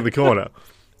walk around the corner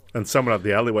and someone up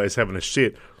the alleyway is having a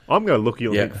shit, I'm going to look at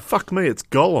you and think, "Fuck me, it's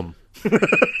Gollum."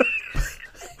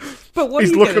 But what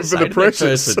he's looking for the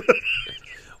precious.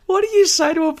 What do you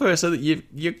say to a person that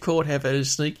you're caught having a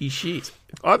sneaky shit?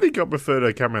 I think I prefer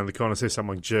to come around the corner and see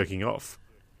someone jerking off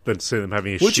than to see them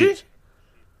having a shit. Would you?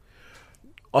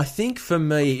 I think for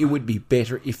me it would be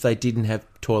better if they didn't have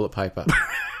toilet paper.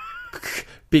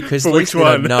 Because at least then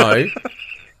I'd know.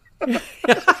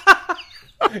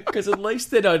 Because at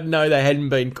least then I'd know they hadn't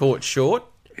been caught short.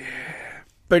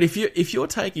 But if you're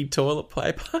taking toilet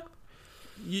paper,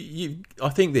 I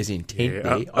think there's intent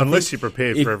there. Unless you're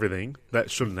prepared for everything,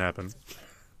 that shouldn't happen.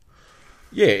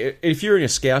 Yeah, if you're in a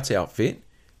Scouts outfit,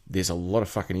 there's a lot of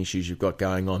fucking issues you've got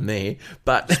going on there.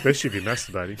 But especially if you're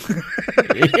masturbating.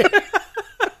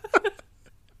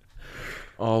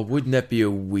 Oh, wouldn't that be a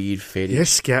weird fetish? Yes,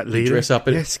 Scout leader. Scout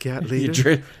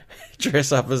leader. You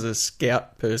dress up as a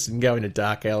Scout person, go in a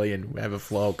dark alley and have a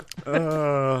flog.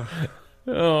 Tied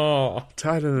in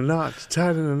a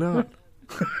knot.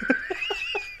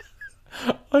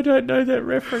 I don't know that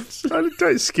reference.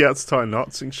 Don't Scouts tie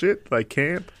knots and shit? They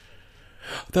camp.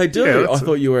 They do. Yeah, I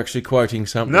thought you were actually quoting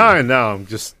something. No,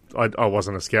 I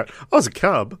wasn't a Scout. I was a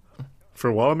Cub for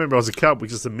a while. I remember I was a Cub,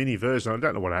 which is a mini version. I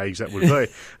don't know what age that would be.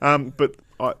 But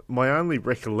my only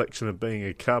recollection of being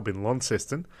a Cub in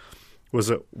Launceston was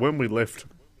that when we left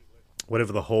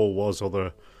whatever the hall was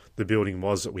or the building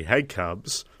was that we had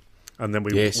Cubs, and then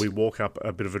we walk up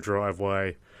a bit of a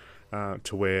driveway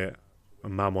to where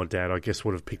Mum or Dad, I guess,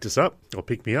 would have picked us up or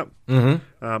picked me up.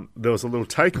 Mm-hmm. There was a little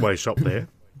takeaway shop there.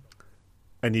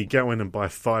 And you go in and buy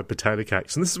 5 potato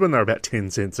cakes. And this is when they're about 10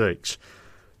 cents each.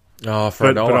 Oh, for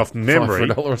 $1. But off memory,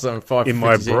 $5 or something, in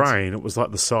my brain, it was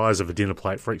like the size of a dinner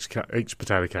plate for each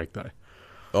potato cake, though.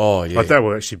 Oh, yeah. Like, they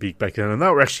were actually big back then. And they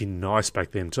were actually nice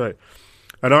back then, too.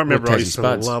 And I remember I used to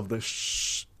love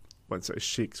the won't say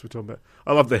shicks we're talking about.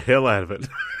 I love the hell out of it.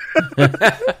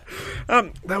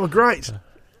 They were great.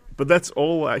 But that's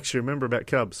all I actually remember about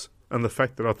Cubs. And the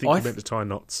fact that I think you meant to tie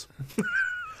knots.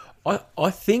 I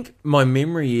think my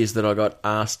memory is that I got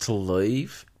asked to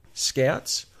leave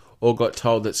Scouts or got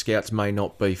told that Scouts may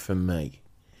not be for me.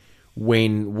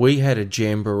 When we had a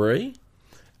jamboree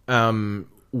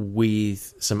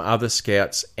with some other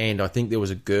Scouts, and I think there was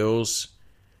a Girl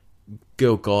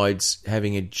Guides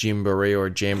having a jamboree or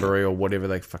whatever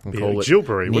they fucking call it.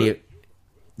 Gilbury,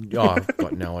 I've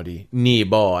got no idea.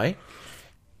 Nearby.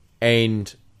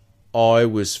 And I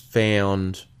was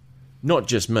found, not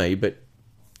just me, but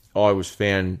I was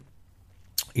found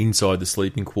inside the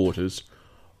sleeping quarters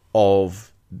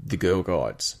of the Girl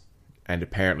Guides. And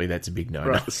apparently that's a big no-no.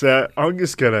 Right, so I'm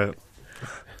just going to,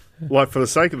 like, for the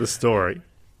sake of the story,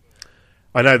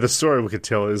 I know the story we could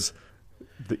tell is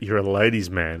that you're a ladies'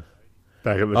 man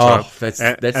back at the time.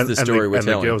 That's the story we're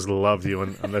telling. And the girls love you,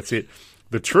 and that's it.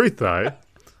 The truth, though,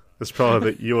 is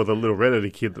probably that you were the little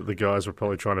redheaded kid that the guys were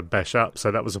probably trying to bash up,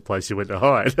 so that was a place you went to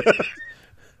hide.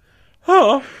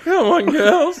 Oh, come on,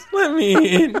 girls. Let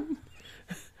me in.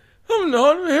 I'm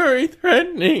not very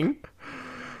threatening.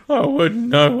 I wouldn't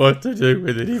know what to do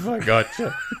with it if I got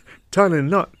you. Tiny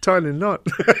knot.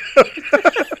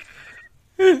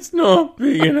 It's not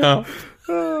big enough.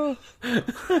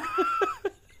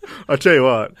 I tell you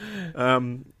what,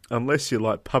 unless you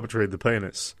like puppetry of the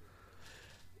penis,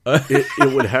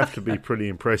 it would have to be pretty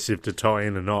impressive to tie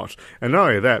in a knot. And not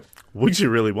only that, would you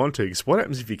really want to? 'Cause what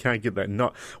happens if you can't get that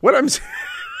knot? What happens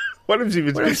if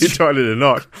you're tied in a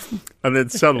knot and then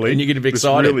suddenly And you get a bit this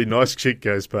excited. really nice chick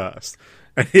goes past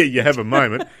and you have a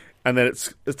moment and then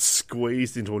it's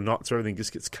squeezed into a knot so everything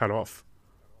just gets cut off.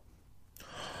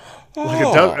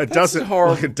 It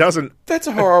doesn't. That's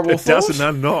a horrible It thought. doesn't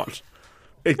unknot.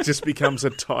 It just becomes a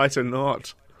tighter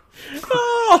knot.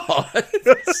 Oh,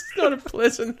 it's not a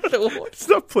pleasant thought. It's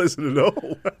not pleasant at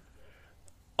all.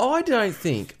 I don't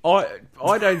think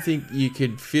you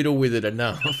could fiddle with it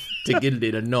enough to get it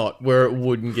in a knot where it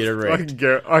wouldn't get I erect.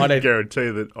 can guarantee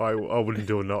that I wouldn't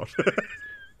do a knot.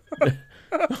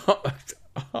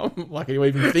 I'm lucky to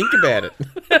even think about it.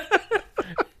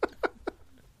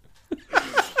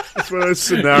 It's one of those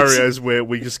scenarios where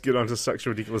we just get onto such a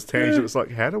ridiculous tangent. It's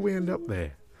like, how do we end up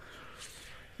there?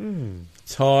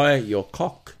 Tie your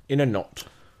cock in a knot.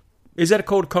 Is that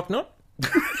called a cock knot?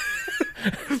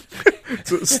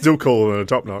 It's still cooler than a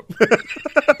top knot.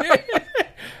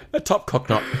 A top cock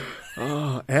knot.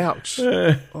 Oh, ouch.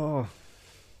 Oh,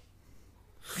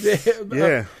 Yeah.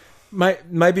 yeah.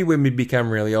 Maybe when we become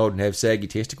really old and have saggy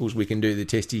testicles, we can do the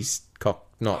testes cock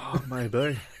knot. Oh,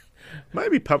 maybe.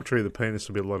 Maybe puppetry of the penis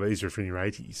will be a lot easier if you're in your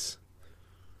 80s.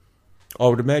 I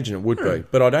would imagine it would be,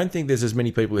 but I don't think there's as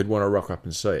many people who'd want to rock up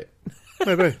and see it.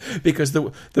 Maybe. Because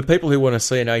the people who want to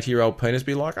see an 80-year-old penis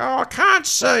be like, oh, I can't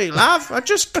see, love. I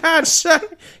just can't see.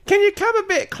 Can you come a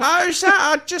bit closer?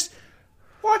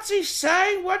 What's he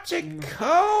saying? What's it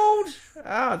called?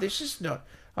 Oh, this is not...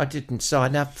 I didn't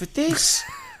sign up for this.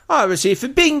 I was here for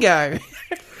bingo.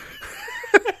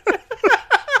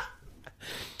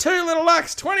 2 little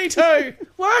Lux, 22.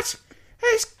 What?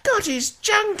 He's got his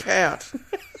junk out.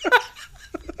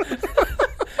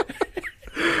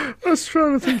 I was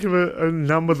trying to think of a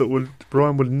number that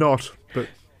Brian would not, but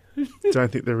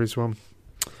don't think there is one.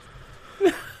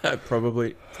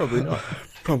 Probably not.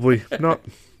 Probably not.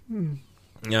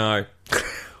 No.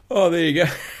 Oh, there you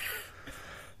go.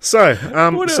 So,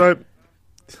 What a- so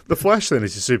the Flash then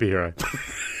is your superhero.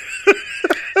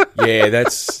 Yeah,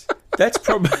 that's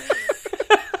probably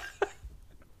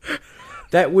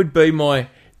that would be my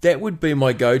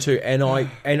go-to, and I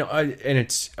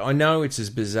know it's as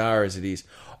bizarre as it is.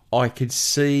 I could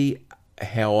see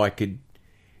how I could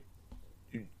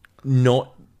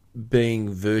not being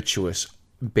virtuous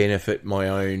benefit my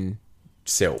own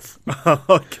self.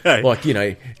 Okay. Like, you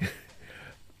know,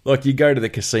 like you go to the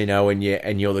casino and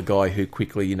you're the guy who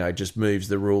quickly, you know, just moves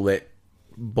the roulette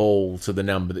ball to the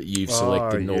number that you've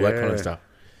selected and all that kind of yeah. stuff.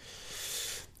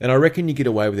 And I reckon you get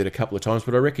away with it a couple of times,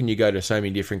 but I reckon you go to so many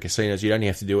different casinos, you'd only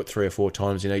have to do it 3 or 4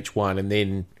 times in each one, and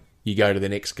then you go to the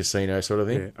next casino sort of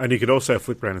thing. Yeah. And you could also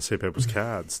flip around and see people's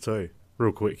cards too,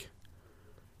 real quick,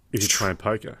 if you're playing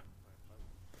poker.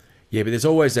 Yeah, but there's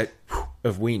always that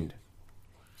of wind.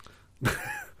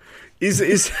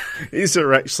 Is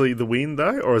there actually the wind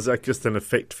though, or is that just an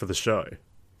effect for the show?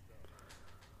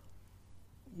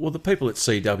 Well, the people at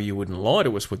CW wouldn't lie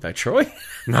to us, would they, Troy?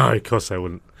 No, of course they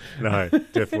wouldn't. No,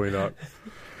 definitely not.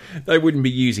 They wouldn't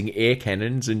be using air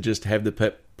cannons and just have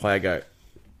the player go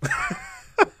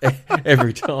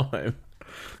every time.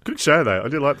 Good show though. I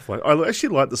do like the Flash. I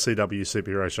actually like the CW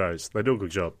superhero shows. They do a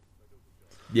good job.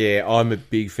 Yeah, I'm a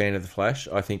big fan of the Flash.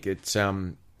 I think it's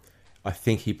I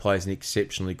think he plays an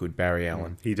exceptionally good Barry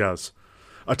Allen. He does.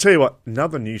 I tell you what,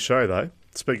 another new show though.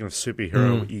 Speaking of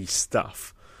superhero-y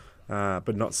stuff,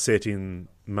 but not set in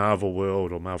Marvel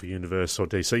World or Marvel Universe or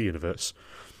DC Universe.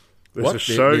 There's a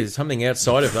show. There's something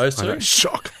outside of those I know, two?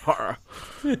 shock horror.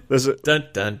 There's a Dun,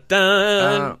 dun,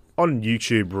 dun. on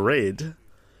YouTube Red.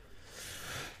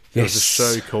 There's a Yes.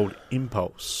 show called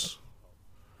Impulse.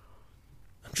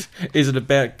 Is it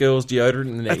about girls'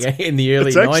 deodorant in the early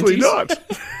It's actually 90s?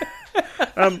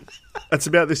 not. It's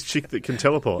about this chick that can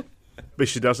teleport, but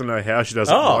she doesn't know how she does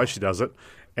it, Oh. why she does it,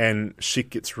 and shit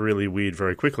gets really weird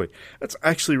very quickly. It's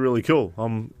actually really cool.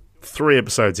 I'm 3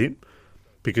 episodes in,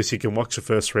 because you can watch the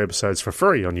first 3 episodes for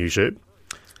free on YouTube,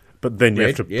 but then you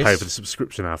have to yes. pay for the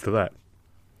subscription after that.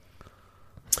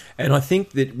 And I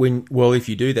think that if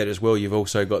you do that as well, you've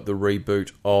also got the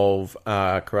reboot of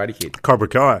Karate Kid Cobra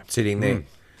Kai. sitting there.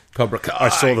 Cobra Kai. I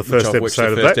saw the which first I've watched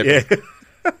episode the of first that. episode.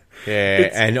 Yeah, Yeah,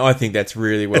 and I think that's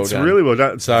really well it's done. really well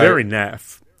done. It's So- very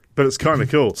naff, but it's kind of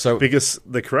cool. So- because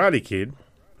the Karate Kid,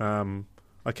 I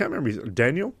can't remember his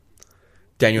Daniel. He's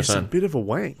a Danielson. bit of a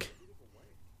wank.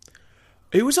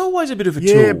 He was always a bit of a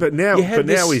Yeah, tool. but now, You had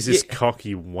he's this yeah.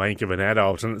 cocky wank of an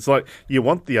adult, and it's like you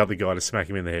want the other guy to smack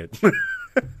him in the head.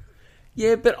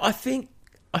 Yeah, but I think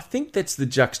that's the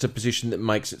juxtaposition that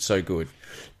makes it so good,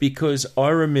 because I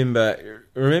remember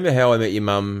How I Met Your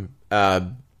Mum.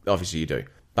 Obviously, you do,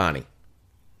 Barney.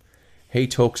 He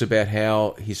talks about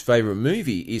how his favourite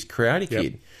movie is Karate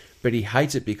Kid, but he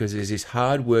hates it because there's this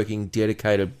hard-working,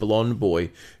 dedicated blonde boy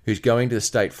who's going to the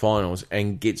state finals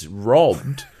and gets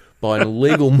robbed by an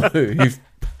illegal move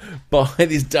by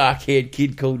this dark-haired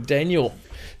kid called Daniel.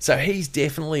 So he's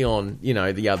definitely on,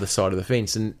 the other side of the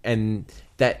fence, and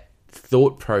that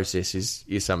thought process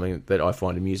is something that I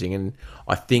find amusing, and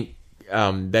I think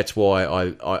that's why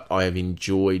I have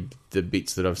enjoyed the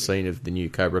bits that I've seen of the new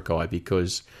Cobra Kai,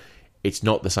 because it's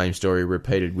not the same story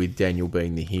repeated with Daniel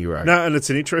being the hero. No, and it's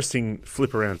an interesting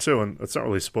flip around too, and it's not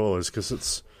really spoilers because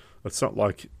it's not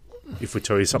like if we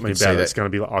tell you something about it, it's going to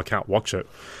be like, I can't watch it.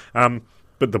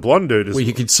 But the blonde dude is... Well,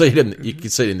 you could see it in the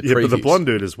previews. Yeah, but the blonde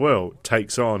dude as well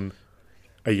takes on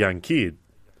a young kid,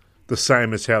 the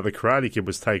same as how the Karate Kid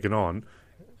was taken on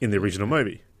in the original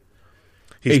movie.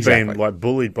 He's been like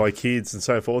bullied by kids and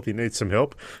so forth. He needs some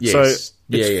help. Yes. So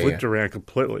it's flipped around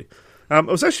completely. It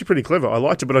was actually pretty clever. I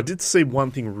liked it, but I did see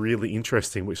one thing really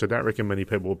interesting, which I don't reckon many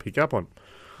people will pick up on.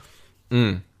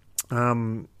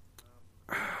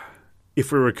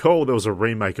 If we recall, there was a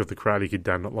remake of The Karate Kid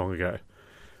done not long ago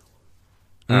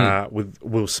with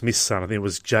Will Smith's son. I think it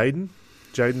was Jaden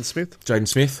Smith. Jaden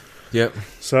Smith, yep.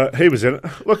 So he was in it.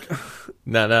 Look.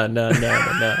 No.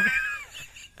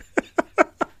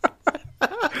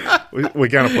 We're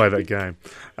going to play that game.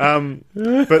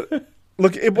 But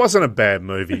look, it wasn't a bad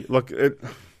movie. Look, it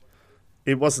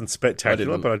wasn't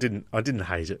spectacular, but I didn't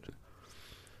hate it.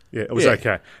 Yeah, it was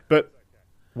okay. But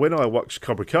when I watched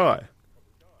Cobra Kai,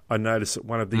 I noticed that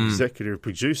one of the executive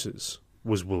producers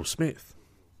was Will Smith.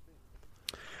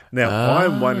 Now,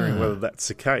 I'm wondering whether that's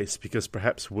the case, because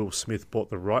perhaps Will Smith bought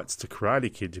the rights to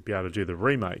Karate Kid to be able to do the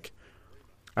remake,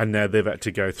 and now they've had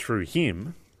to go through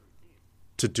him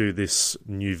to do this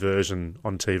new version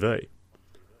on TV.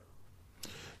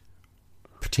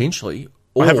 Potentially.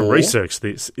 I haven't researched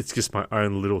this. It's just my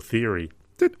own little theory.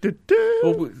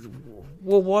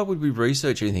 Well, why would we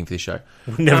research anything for this show?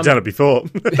 We've never done it before.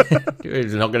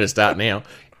 It's not going to start now.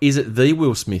 Is it the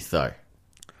Will Smith, though?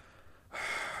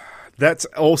 That's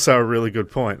also a really good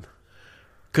point.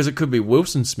 Because it could be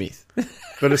Wilson Smith.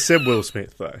 But it said Will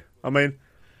Smith, though. I mean...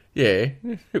 Yeah.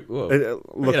 Well,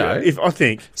 look, if I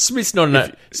think... Smith's not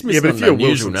an Smith's but not if an you're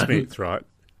unusual Wilson name. Smith, right,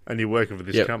 and you're working for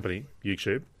this company,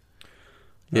 YouTube...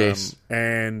 Yes.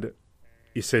 And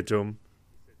you said to him,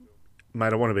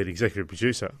 mate, I want to be an executive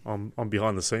producer. I'm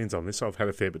behind the scenes on this. So I've had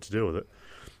a fair bit to do with it.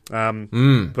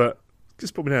 But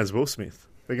just put me down as Will Smith.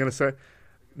 They're going to say,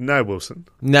 no, Wilson.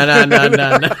 No.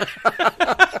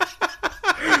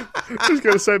 Just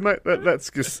going to say, mate, that's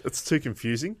just, it's too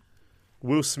confusing.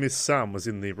 Will Smith's son was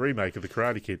in the remake of The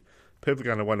Karate Kid. People are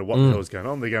going to wonder what the hell is going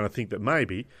on. They're going to think that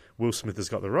maybe Will Smith has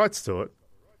got the rights to it,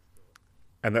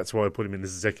 and that's why I put him in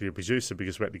as executive producer,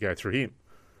 because we had to go through him.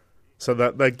 So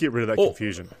that they get rid of that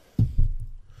confusion.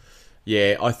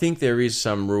 Yeah, I think there is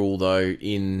some rule, though,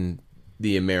 in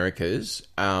the Americas.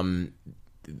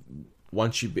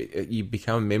 Once you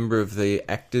become a member of the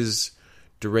actors,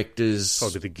 directors...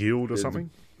 Probably the guild or something?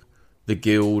 The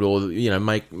guild, or,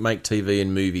 make TV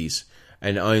and movies,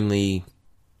 and only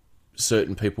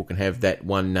certain people can have that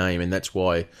one name, and that's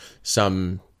why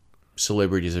some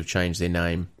celebrities have changed their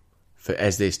name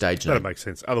as their stage name. That makes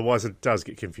sense. Otherwise, it does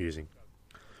get confusing.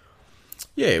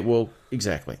 Yeah, well,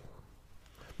 exactly.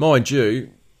 Mind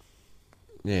you,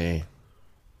 yeah.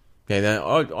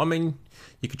 I mean,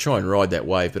 you could try and ride that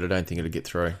wave, but I don't think it'll get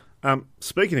through.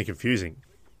 Speaking of confusing,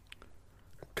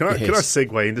 can I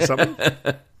segue into something?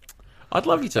 I'd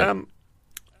love you to.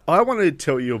 I wanted to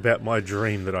tell you about my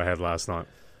dream that I had last night.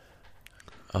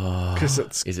 Oh, is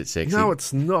it sexy? No,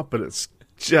 it's not, but it's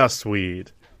just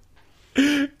weird.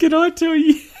 Can I tell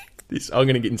you this? I'm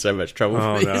going to get in so much trouble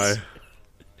for this.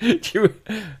 No.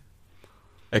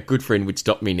 A good friend would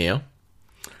stop me now.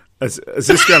 Is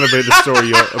this going to be the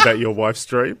story about your wife's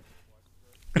dream?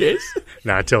 Yes.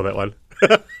 No, tell that one.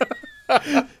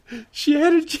 She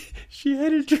had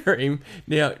a dream.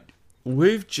 Now,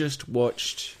 we've just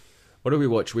watched... What did we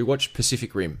watch? We watched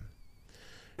Pacific Rim.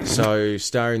 So,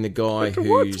 starring the guy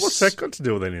who's... What's that got to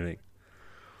do with anything?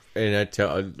 It gets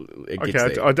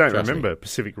there, I don't remember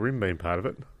Pacific Rim being part of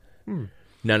it.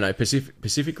 No,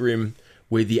 Pacific Rim,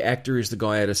 where the actor is the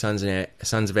guy out of Sons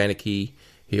of Anarchy.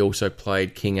 He also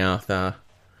played King Arthur.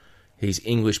 He's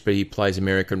English, but he plays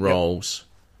American roles.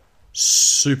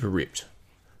 Super ripped.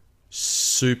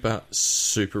 Super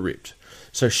ripped.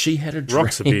 So she had a dream.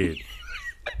 Rocks a beard.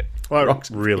 Like, Rocks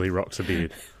a really rocks a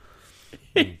beard.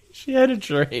 She had a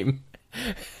dream,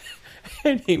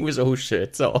 and he was all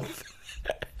shirts off,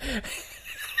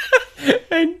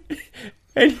 and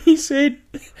he said,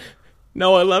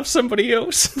 "No, I love somebody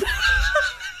else."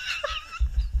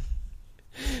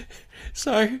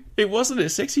 So it wasn't a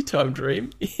sexy time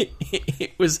dream.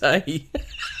 It was a.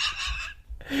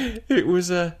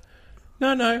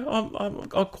 No.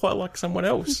 I quite like someone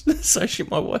else. So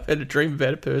my wife had a dream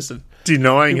about a person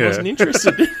Denying who her. wasn't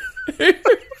interested.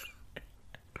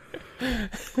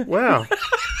 Wow.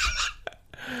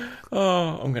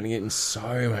 Oh, I'm going to get in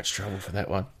so much trouble for that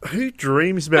one. Who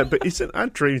dreams about... But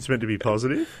aren't dreams meant to be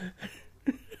positive?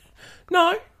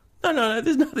 No.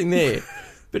 There's nothing there.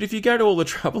 But if you go to all the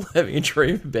trouble having a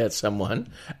dream about someone,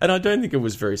 and I don't think it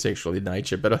was very sexual in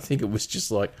nature, but I think it was just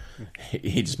like,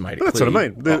 he just made it That's clear. what I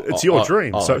mean. It's your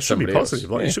dream, so it should be somebody positive.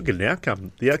 else. Like, Yeah. you should get an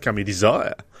outcome, the outcome you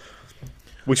desire,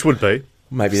 which would be...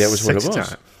 Maybe that was what it sexy was.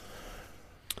 time.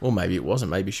 Or maybe it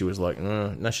wasn't. Maybe she was like,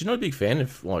 no, she's not a big fan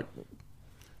of, like,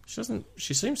 she doesn't,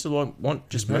 she seems to like want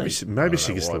just Maybe me. she, I maybe don't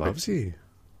she know just why, but- loves you.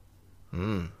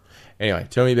 Anyway,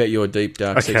 tell me about your deep,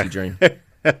 dark, Okay. sexy dream.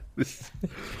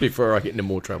 Before I get into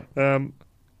more trouble.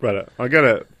 Right, I'm going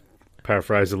to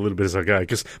paraphrase a little bit as I go,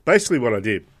 because basically what I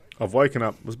did, I've woken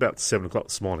up, it was about 7 o'clock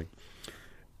this morning,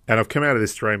 and I've come out of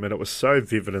this dream, and it was so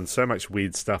vivid and so much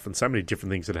weird stuff and so many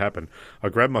different things that happened. I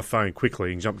grabbed my phone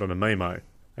quickly and jumped on a Memo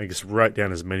and just wrote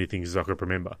down as many things as I could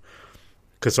remember.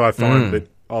 Because I find that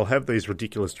I'll have these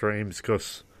ridiculous dreams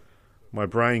because my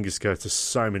brain just goes to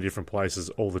so many different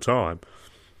places all the time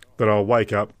that I'll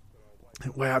wake up,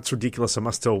 wow, it's ridiculous, I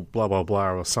must tell blah, blah,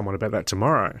 blah, or someone about that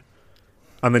tomorrow.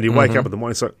 And then you wake up in the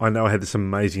morning, so I know I had this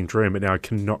amazing dream, but now I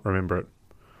cannot remember it.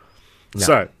 No.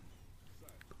 So,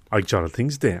 I jotted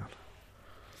things down.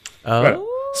 Oh. Right.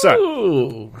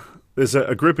 So, there's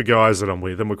a group of guys that I'm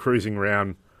with, and we're cruising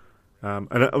around, and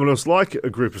it was like a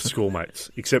group of schoolmates,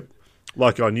 except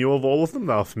like I knew of all of them,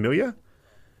 they were familiar,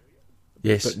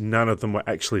 Yes. but none of them were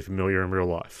actually familiar in real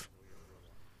life.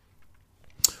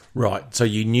 Right. So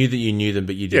you knew that you knew them,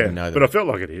 but you didn't know them. but I felt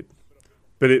like I did.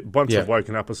 But once Yeah. I've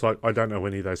woken up, it's like, I don't know who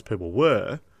any of those people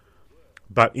were,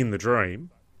 but in the dream,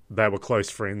 they were close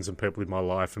friends and people in my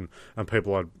life and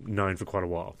people I'd known for quite a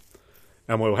while.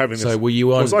 And we were having this... So were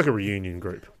you It on... was like a reunion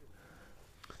group.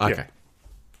 Okay. yeah.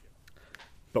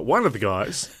 But one of the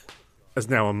guys is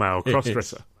now a male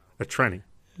crossdresser, a tranny.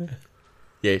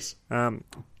 Yes. And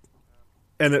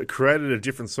it created a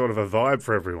different sort of a vibe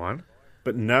for everyone,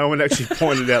 but no one actually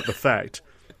pointed out the fact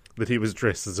that he was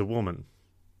dressed as a woman.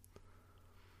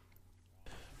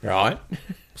 Right.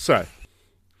 So,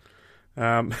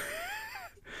 and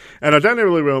I don't know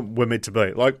really where we're meant to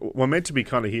be. Like, we're meant to be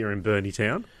kind of here in Burnie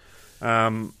Town,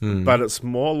 but it's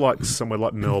more like somewhere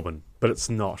like Melbourne, but it's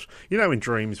not. You know, in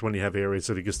dreams when you have areas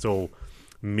that are just all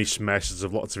mishmashes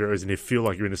of lots of areas and you feel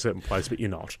like you're in a certain place, but you're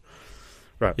not.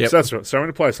 Right, Yep. so that's right. So we're in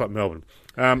a place like Melbourne,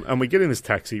 and we get in this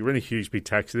taxi. We're in a huge, big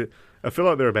taxi. I feel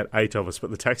like there are about 8 of us,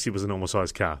 but the taxi was a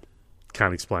normal-sized car.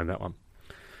 Can't explain that one.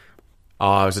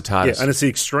 Oh, it was a TARDIS. Yeah, and it's the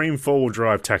extreme four-wheel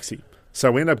drive taxi.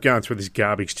 So we end up going through this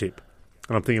garbage tip.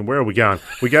 And I'm thinking, where are we going?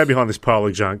 We go behind this pile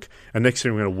of junk, and next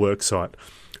thing we're in a work site.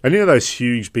 And you know those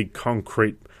huge, big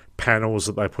concrete panels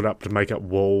that they put up to make up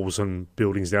walls and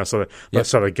buildings now, so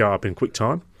they go up in quick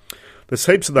time? There's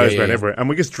heaps of those around everywhere, and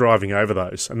we're just driving over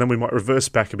those. And then we might reverse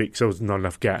back a bit because there was not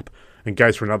enough gap, and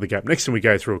go through another gap. Next thing we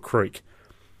go through a creek,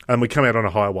 and we come out on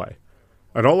a highway.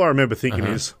 And all I remember thinking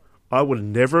is, I would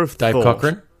never have Dave thought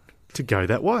Cochran? to go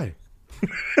that way.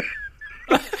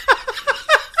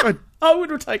 I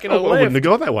would have taken a I wouldn't left. have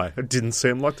gone that way. It didn't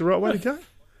seem like the right way to go. It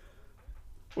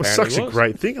was Apparently such it a was.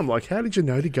 great thing. I'm like, how did you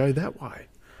know to go that way?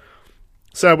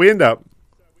 So we end up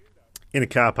in a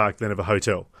car park then of a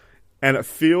hotel. And it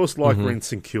feels like we're in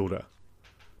St Kilda.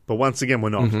 But once again, we're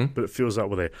not. But it feels like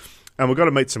we're there. And we've got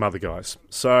to meet some other guys.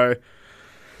 So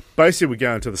basically we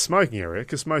go into the smoking area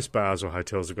because most bars or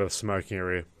hotels have got a smoking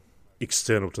area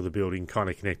external to the building, kind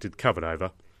of connected, covered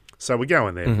over. So we go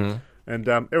in there. And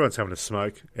everyone's having a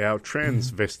smoke. Our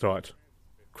transvestite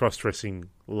cross-dressing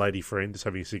lady friend is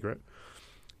having a cigarette.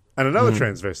 And another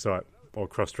transvestite or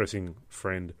cross-dressing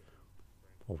friend,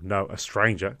 or no, a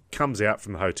stranger, comes out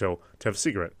from the hotel to have a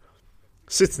cigarette.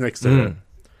 Sits next to her.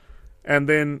 And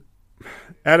then,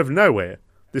 out of nowhere,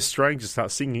 this stranger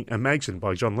starts singing Imagine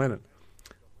by John Lennon.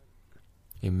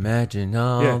 Imagine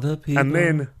all the people. And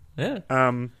then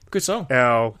Good song.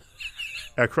 our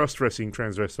cross-dressing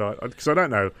transvestite, because I don't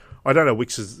know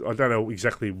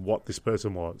exactly what this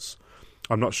person was.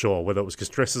 I'm not sure whether it was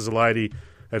just dressed as a lady,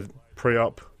 at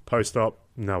pre-op, post-op,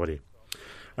 no idea.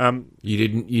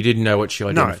 You didn't know what she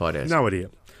identified as. No idea.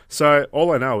 So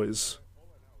all I know is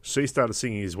she started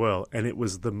singing as well, and it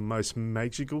was the most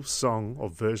magical song or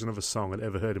version of a song I'd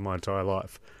ever heard in my entire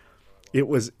life. It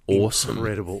was awesome.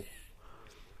 Incredible.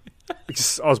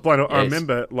 I was blown away. Yes. I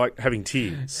remember like having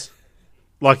tears.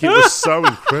 Like it was so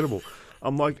incredible.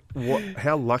 I'm like, what?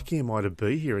 How lucky am I to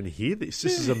be here and hear this?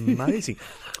 This is amazing.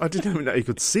 I didn't even know you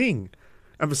could sing.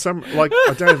 And for some, like,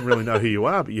 I don't even really know who you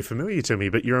are, but you're familiar to me,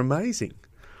 but you're amazing.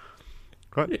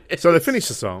 Right? Yes. So they finish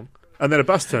the song, and then a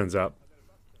bus turns up,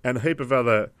 and a heap of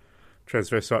other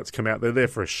transvestites come out. They're there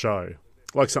for a show,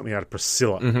 like something out of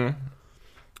Priscilla. Mm-hmm.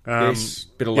 Yes,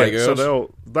 bit of lay girls.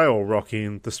 So they all rock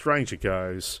in. The stranger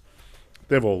goes.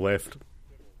 They've all left.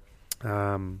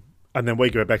 And then we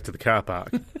go back to the car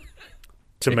park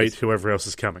to meet whoever else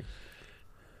is coming.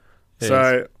 Yes.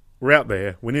 So we're out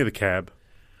there. We're near the cab,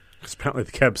 because apparently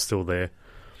the cab's still there.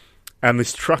 And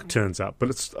this truck turns up, but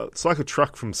it's like a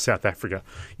truck from South Africa.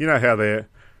 You know how they're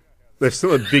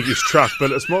still a biggish truck,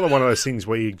 but it's more than one of those things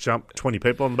where you jump 20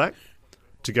 people on the back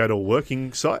to go to a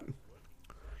working site.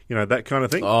 You know, that kind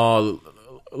of thing. Oh,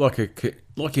 like a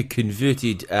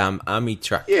converted army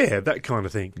truck. Yeah, that kind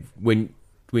of thing. When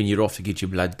you're off to get your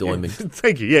blood diamond. Yeah.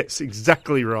 Thank you. Yes,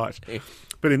 exactly right.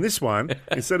 But in this one,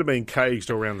 instead of being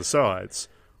caged all around the sides,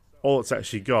 all it's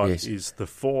actually got is the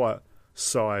 4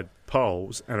 side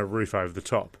poles and a roof over the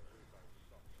top.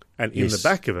 And in the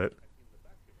back of it,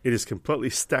 it is completely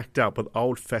stacked up with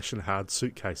old-fashioned hard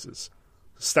suitcases.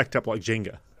 Stacked up like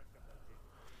Jenga.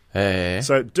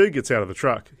 So dude gets out of the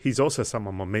truck. He's also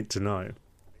someone I'm meant to know.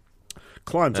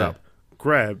 Climbs up,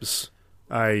 grabs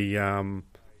a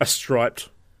striped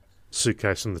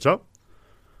suitcase on the top.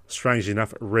 Strangely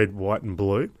enough, red, white, and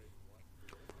blue.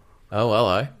 Oh,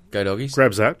 hello. Go doggies.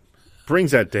 Grabs that,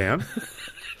 brings that down,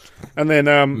 and then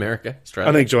America, Australia.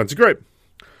 I think joins the group.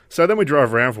 So then we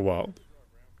drive around for a while,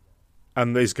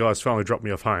 and these guys finally drop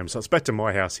me off home. So it's back to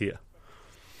my house here.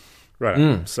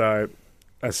 Right. So,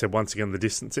 as I said, once again, the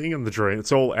distancing and the dream,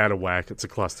 it's all out of whack. It's a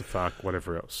clusterfuck,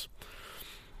 whatever else.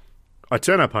 I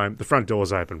turn up home, the front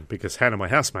door's open because Hannah, my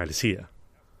housemate, is here.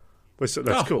 That's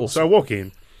cool. Awesome. So I walk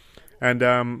in,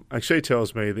 and she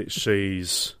tells me that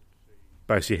she's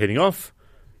basically heading off,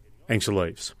 and she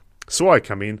leaves. So I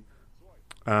come in.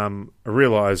 I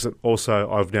realise that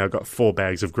also I've now got 4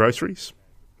 bags of groceries.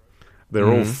 They're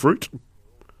all fruit.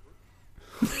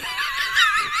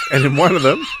 And in one of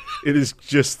them, it is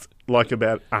just like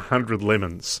about 100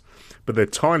 lemons. But they're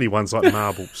tiny ones like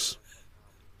marbles.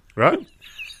 Right?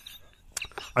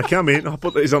 I come in, I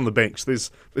put these on the bench. There's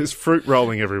fruit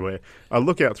rolling everywhere. I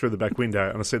look out through the back window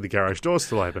and I see the garage door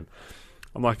still open.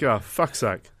 I'm like, oh, fuck's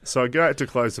sake. So I go out to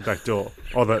close the back door,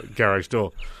 or the garage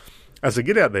door. As I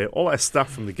get out there, all that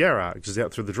stuff from the garage is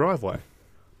out through the driveway.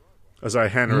 As though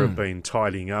Hannah had been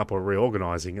tidying up or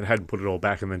reorganising and hadn't put it all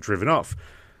back and then driven off.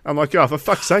 I'm like, oh, for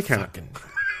fuck's sake, Hannah.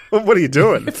 What are you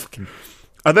doing?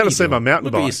 And then I see my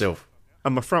mountain bike. Look at yourself.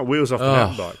 And my front wheel's off the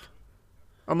mountain bike.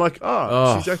 I'm like,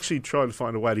 she's actually trying to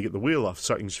find a way to get the wheel off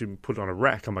so she can put it on a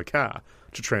rack on my car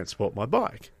to transport my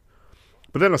bike.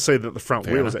 But then I see that the front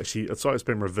wheel is actually, it's like it's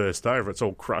been reversed over. It's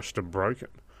all crushed and broken.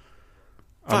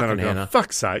 And then I go,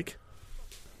 fuck's sake.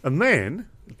 And then,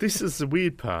 this is the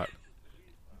weird part.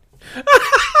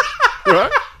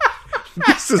 Right?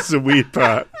 This is the weird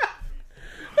part.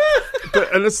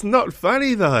 And it's not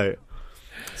funny, though.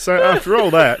 So after all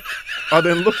that, I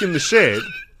then look in the shed,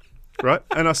 right?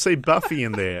 And I see Buffy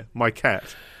in there, my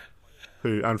cat,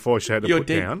 who unfortunately had to put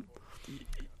down.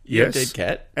 Yes. Dead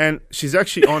cat. And she's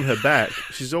actually on her back.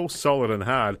 She's all solid and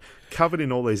hard, covered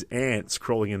in all these ants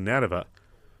crawling in and out of her.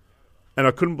 And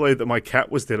I couldn't believe that my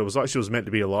cat was dead. It was like she was meant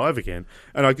to be alive again.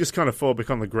 And I just kind of fall back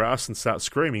on the grass and start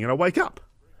screaming, and I wake up.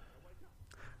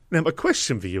 Now, my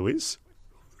question for you is...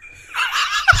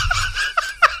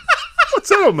 what's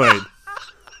that all mean?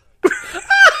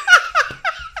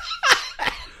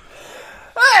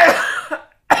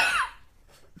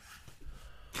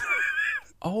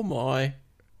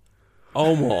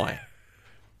 Oh my.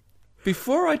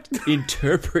 Before I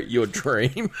interpret your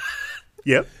dream...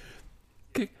 Yep.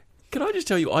 Can I just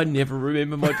tell you, I never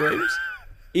remember my dreams.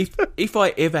 If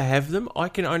I ever have them, I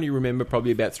can only remember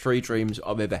probably about 3 dreams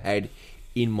I've ever had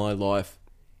in my life,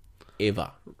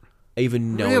 ever.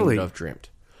 Even knowing that I've dreamt.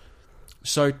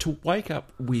 So to wake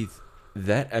up with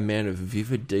that amount of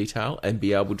vivid detail and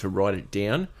be able to write it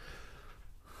down,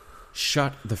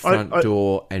 shut the front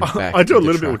door and back. I do a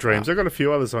little bit with dreams. I've got a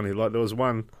few others on here. Like there was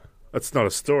one, it's not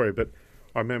a story, but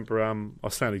I remember I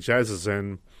was staying at Jazz's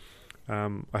and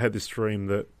I had this dream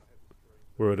that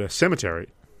we're at a cemetery,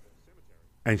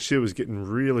 and she was getting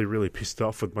really, really pissed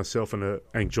off with myself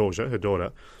and Georgia, her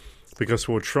daughter, because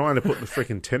we were trying to put the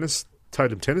freaking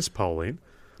totem tennis pole in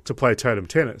to play totem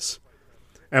tennis,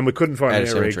 and we couldn't find At an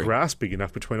a area of cemetery. grass big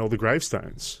enough between all the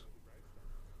gravestones.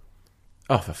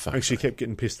 Oh, for fuck's And she sake. kept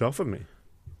getting pissed off at me.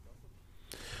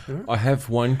 I have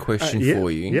one question Yeah, for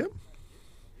you. Yep.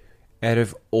 Out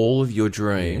of all of your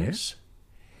dreams,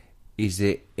 is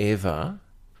there ever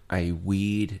a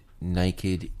weird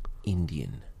naked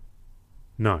Indian?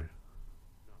 No.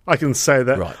 I can say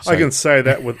that. Right, I so- can say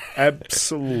that with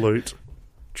absolute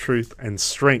truth and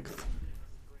strength.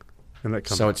 And that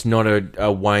comes. So it's not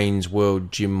a Wayne's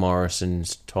World, Jim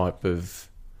Morrison's type of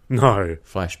No.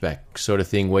 flashback sort of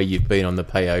thing where you've been on the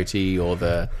peyote or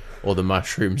the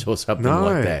mushrooms or something No.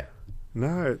 like that.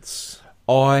 No, it's.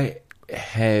 I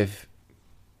have.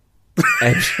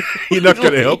 You're not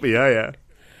going to help me, are you?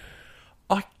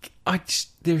 I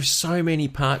just, there's so many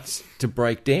parts to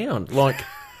break down. Like,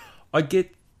 I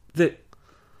get that.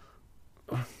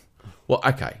 Well,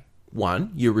 okay.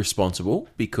 One, you're responsible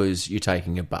because you're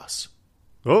taking a bus,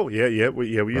 Oh, yeah. We're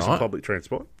using Right. public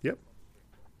transport. Yep.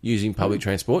 using public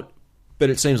transport, but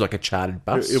it seems like a chartered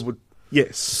bus. It would.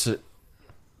 Yes.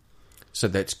 So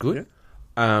that's good.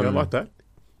 Yeah. I like that.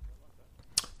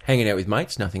 Hanging out with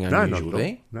mates, nothing No, not unusual at all.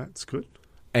 there. No, it's good.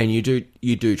 And you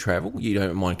do travel. You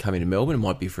don't mind coming to Melbourne. It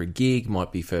might be for a gig,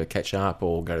 might be for catch up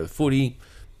or go to the footy.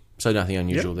 So nothing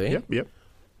unusual there. Yep.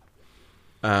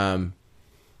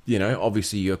 You know,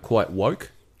 obviously you're quite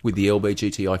woke with the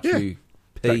LBGTIQ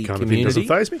That kind of thing community. doesn't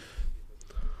faze me.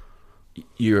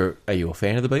 Are you a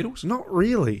fan of the Beatles? Not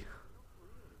really.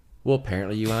 Well,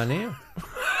 apparently you are now.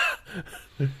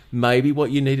 Maybe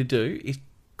what you need to do is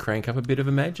crank up a bit of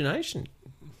imagination.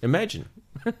 Imagine.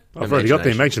 I've already got the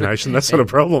imagination. That's not a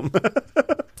problem.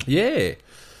 Yeah.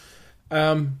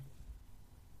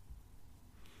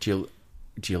 Do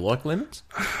you like lemons?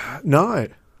 No,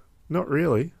 not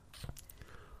really.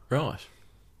 Right.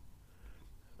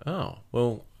 Oh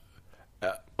well,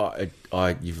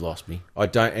 you've lost me. I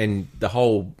don't, and the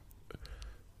whole.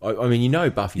 I mean, you know,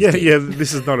 Buffy's Yeah, dead. yeah.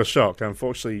 This is not a shock.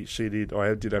 Unfortunately, she did.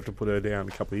 I did have to put her down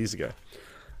a couple of years ago.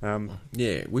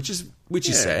 Yeah, which is Yeah.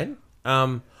 sad.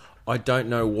 I don't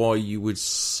know why you would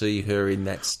see her in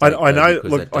that state. I though, know.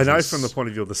 because Look, that I know doesn't from the point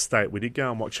of view of the state, we did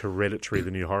go and watch Hereditary, the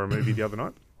new horror movie, the other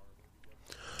night.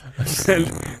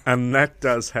 and that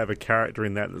does have a character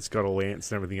in that that's got all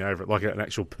ants and everything over it, like an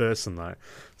actual person, though.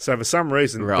 So for some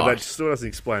reason, but Right. that still doesn't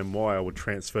explain why I would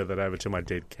transfer that over to my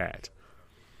dead cat.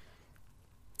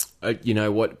 You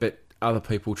know what? But other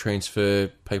people transfer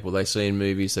people they see in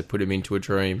movies. They put them into a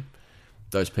dream.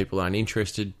 Those people aren't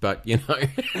interested, but you know.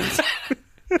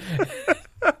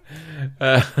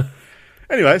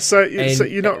 Anyway, so And-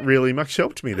 you're not really much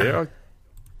help to me there.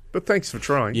 But thanks for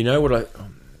trying. You know what I?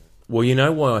 Well, you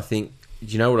know why I think.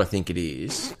 You know what I think it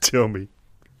is. Tell me.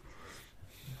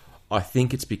 I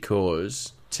think it's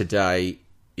because today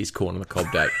is Corn on the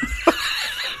Cob Day.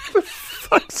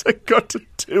 What's that got to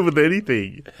do with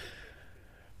anything?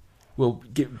 Well,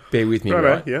 bear with me, Righto,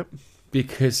 right? yep.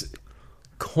 Because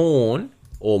corn,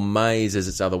 or maize as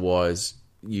it's otherwise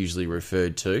usually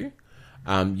referred to,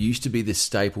 used to be the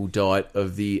staple diet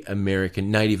of the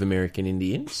Native American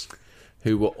Indians,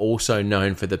 who were also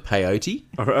known for the peyote.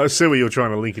 I see where you're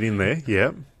trying to link it in there.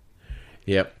 Yep.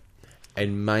 Yep.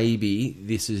 And maybe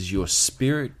this is your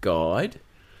spirit guide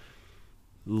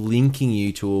linking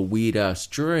you to a weird-ass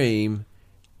dream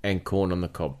and corn on the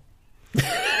cob.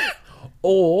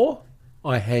 Or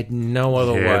I had no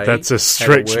other Yeah, way. that's a how to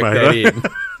stretch, work mate. that in.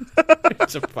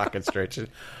 It's a fucking stretch.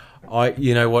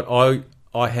 You know what?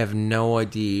 I have no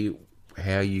idea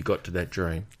how you got to that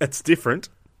dream. It's different.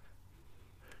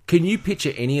 Can you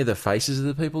picture any of the faces of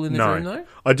the people in the dream, No. though?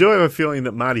 I do have a feeling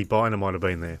that Marty Biner might have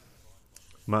been there.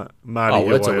 Marty, well,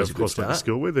 that's who I, always a of good course, went to start.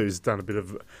 school with, who's done a bit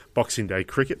of Boxing Day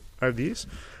cricket over the years.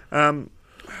 Oh,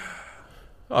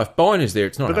 if Biner's there,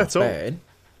 it's not But half that's all. bad.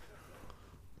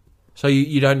 So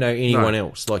you don't know anyone No.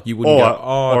 else? Like you wouldn't Or, go,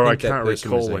 oh, or I think that can't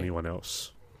person was recall there." anyone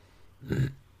else.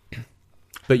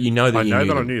 But you know that I you know knew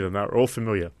that I them. knew them. They were all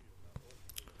familiar.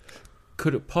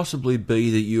 Could it possibly be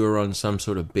that you were on some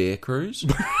sort of bear cruise?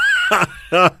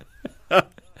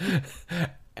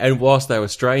 And whilst they were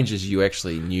strangers, you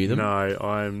actually knew them? No,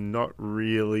 I'm not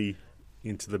really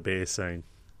into the bear scene.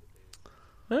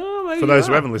 Oh, maybe For those you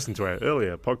who are. haven't listened to our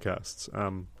earlier podcasts, go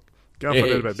and find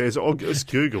Yeah. out about bears, or just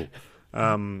Google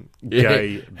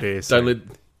gay bear scene.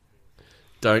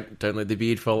 Don't let the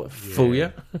beard fool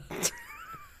you.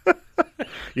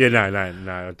 Yeah, no,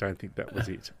 I don't think that was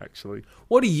it, actually.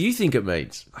 What do you think it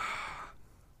means?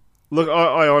 Look,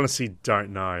 I honestly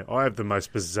don't know. I have the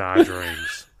most bizarre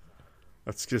dreams.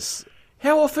 That's just...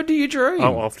 How often do you dream?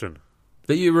 Oh, often.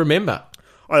 That you remember?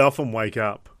 I often wake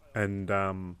up and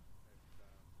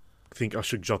think I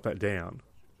should jot that down,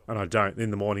 and I don't.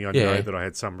 In the morning, I Yeah. know that I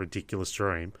had some ridiculous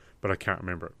dream, but I can't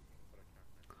remember it.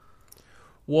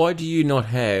 Why do you not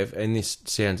have, and this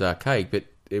sounds archaic, but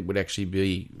it would actually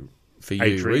be for you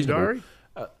A dream reasonable, diary?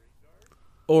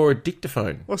 or a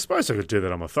dictaphone? Well, I suppose I could do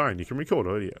that on my phone. You can record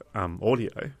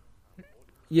audio.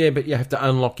 Yeah, but you have to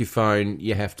unlock your phone.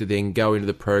 You have to then go into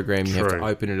the program. You have to True.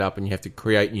 open it up, and you have to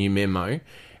create a new memo.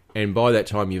 And by that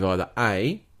time, you've either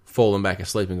A, fallen back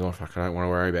asleep and gone, fuck, I don't want to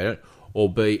worry about it,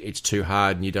 or B, it's too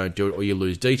hard and you don't do it, or you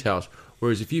lose details.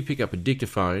 Whereas if you pick up a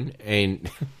dictaphone and...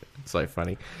 it's so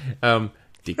funny.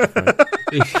 Dictaphone.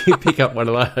 If you pick up one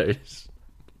of those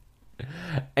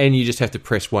and you just have to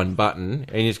press one button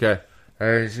and you just go...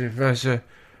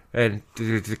 and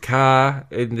the car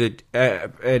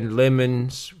and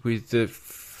lemons with the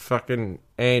fucking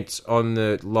ants on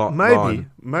the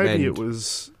line. Maybe and it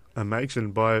was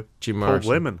imagined by Jim Paul Morrison.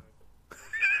 Lemon.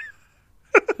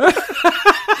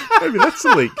 Maybe that's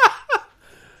the link.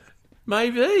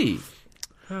 Maybe.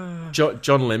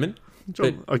 John Lemon.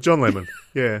 John Lemon.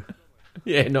 Yeah.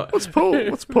 Yeah, not What's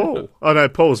Paul? Oh no,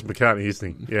 Paul's McCartney,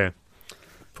 isn't he? Yeah.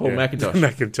 Paul Yeah. McIntosh.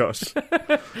 Macintosh.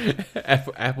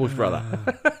 Apple's brother.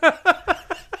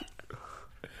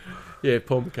 Yeah,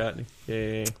 Paul McCartney.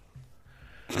 Yeah.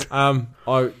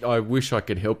 I wish I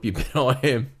could help you, but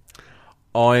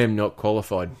I am not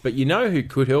qualified. But you know who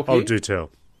could help Oh, you? do tell.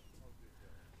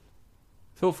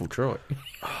 Thoughtful Troy.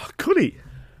 Could he?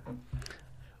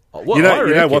 Well, You know I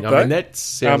reckon. what, I though? mean, that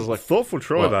sounds like Thoughtful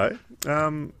Troy, What?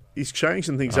 though. He's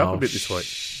changing things up a bit this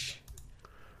week.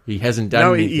 He hasn't done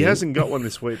No, anything. he hasn't got one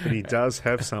this week, but he does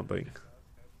have something.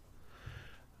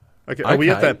 Okay, are we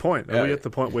at Okay. that point? Are we at the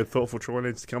point where Thoughtful Troy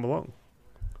needs to come along?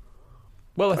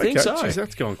 Well, I think Okay, so. geez,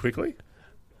 that's going quickly.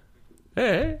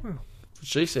 Yeah. That's what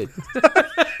she said.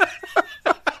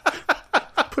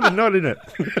 Put a knot in it.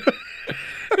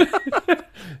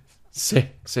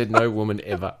 Said no woman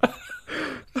ever.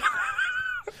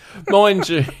 Mind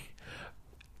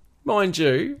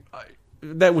you,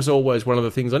 that was always one of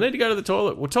the things. I need to go to the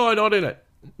toilet. We'll tie a knot in it.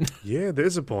 Yeah,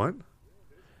 there's a point.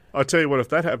 I tell you what, if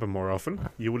that happened more often,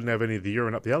 you wouldn't have any of the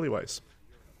urine up the alleyways.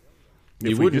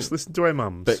 You If we wouldn't. just listen to our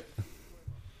mums. But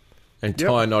and Yep.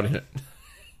 tie a knot in it.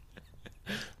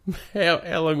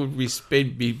 How long would we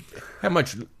spend? How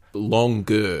much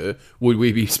longer would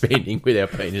we be spending with our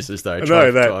penises though? I trying know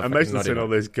to tie a that. fucking Imagine knot seeing in all it?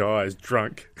 those guys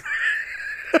drunk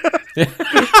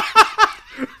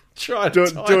Try to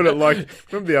tie doing it like,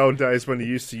 remember the old days when you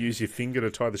used to use your finger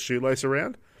to tie the shoelace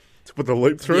around? To put the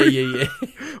loop through? Yeah.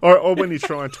 Or when you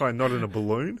try and tie a knot in a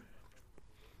balloon?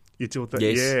 You do it that,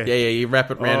 Yes. yeah. You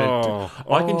wrap it around. Oh,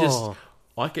 I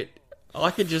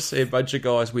could just see a bunch of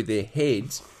guys with their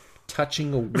heads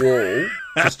touching a wall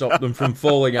to stop them from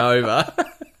falling over,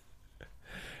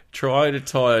 trying to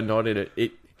tie a knot in it.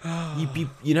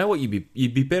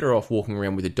 You'd be better off walking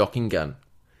around with a docking gun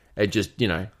and just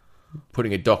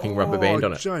putting a docking rubber band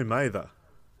on it. Joe Mather.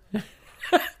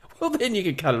 Well, then you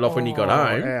could cut it off when you got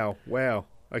home. Ow, wow.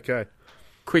 Okay.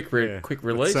 Quick Yeah.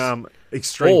 release. It's,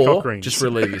 extreme Or cock rings. just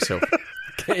relieve yourself.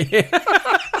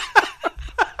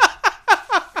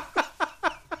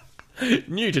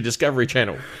 New to Discovery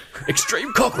Channel.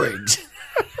 Extreme cock rings.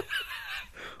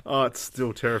 Oh, it's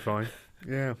still terrifying.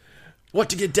 Yeah. What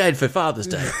to get Dad for Father's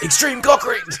Day? Extreme cock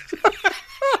rings.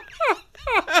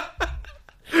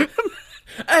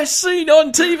 As seen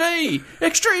on TV.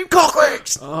 Extreme cock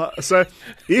rings. So,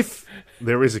 if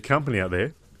there is a company out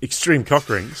there, Extreme Cock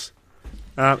Rings,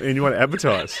 and you want to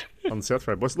advertise on the South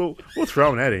Road Boys, we'll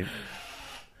throw an ad in.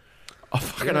 I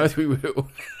fucking oath we will.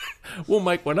 We'll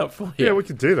make one up for you. Yeah, we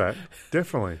could do that.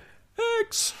 Definitely.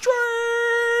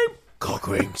 Extreme cock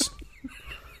rings.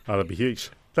 Oh, that'd be huge.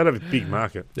 That'd have a big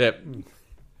market. Yep.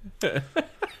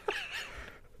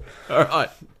 All right.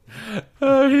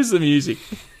 Here's the music.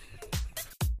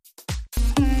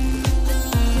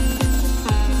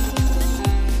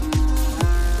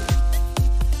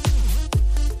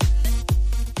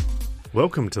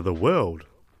 Welcome to the world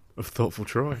of Thoughtful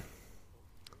Troy.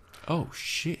 Oh,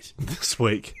 shit. This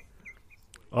week,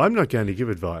 I'm not going to give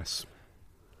advice.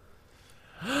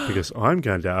 Because I'm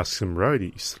going to ask some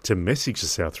roadies to message the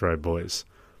South Road Boys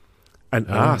and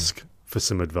ask for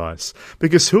some advice.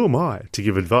 Because who am I to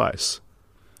give advice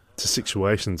to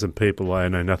situations and people I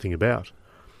know nothing about?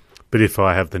 But if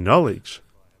I have the knowledge,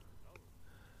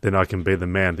 then I can be the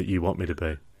man that you want me to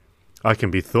be. I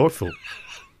can be thoughtful.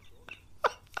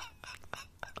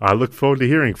 I look forward to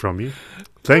hearing from you.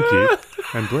 Thank you,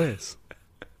 and bless.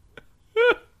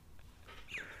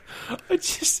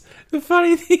 The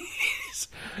funny thing is,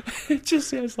 it just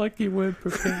sounds like you weren't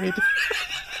prepared.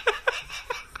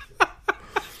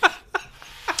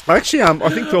 I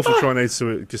think Thoughtful Troy needs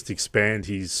to just expand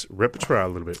his repertoire a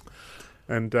little bit.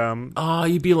 And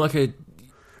you'd be like a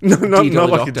no, Dear not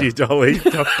Dolly like Doctor. a Dear Dolly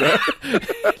Doctor.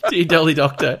 Dear Dolly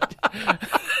Doctor.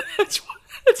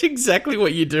 That's exactly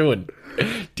what you're doing.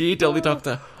 Dear Dolly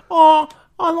Doctor. Oh,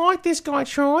 I like this guy,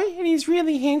 Troy, and he's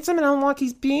really handsome, and I like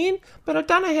his band, but I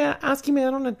don't know how to ask him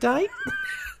out on a date.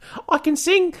 I can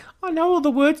sing, I know all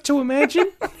the words to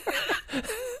Imagine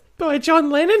by John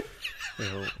Lennon.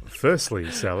 Well, firstly,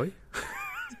 Sally,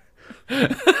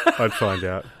 I'd find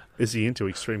out, is he into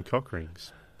extreme cock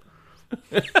rings?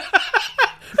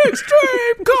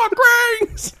 Extreme cock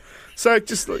rings! So,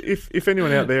 just if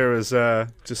anyone out there is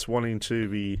just wanting to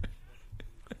be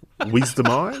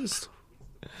wisdomized,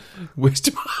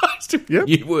 Yep.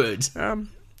 New words.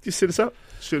 just hit us up,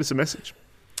 shoot us a message.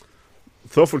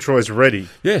 Thoughtful Troy's ready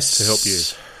Yes. to help you.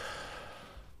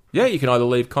 Yeah, you can either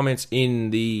leave comments in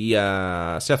the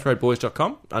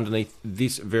southroadboys.com underneath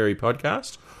this very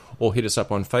podcast, or hit us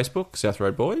up on Facebook, South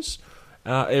Road Boys,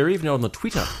 or even on the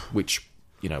Twitter, which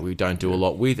we don't do a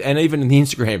lot with, and even in the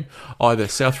Instagram, either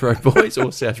South Road Boys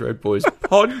or South Road Boys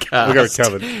Podcast. We got it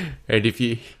covered. And if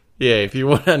you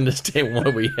want to understand why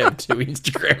we have two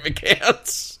Instagram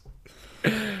accounts,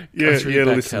 Yeah, through the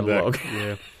back listen catalogue. back.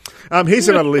 Yeah. Here's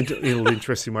another little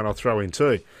interesting one I'll throw in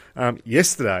too.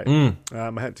 Yesterday,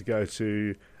 I had to go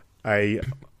to a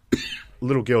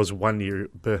little girl's 1-year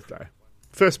birthday.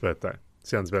 First birthday.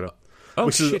 Sounds better. oh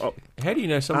Which is- shit! How do you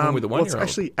know someone with a 1-year-old? It's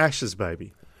actually Ash's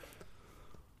baby.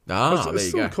 there Is you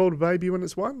still go. called a baby when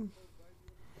it's 1?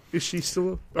 Is she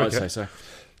still a... I'd say so.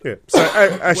 Yeah. So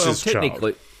Well, Ash's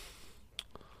child.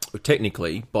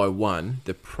 technically, by 1,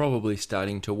 they're probably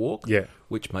starting to walk. Yeah.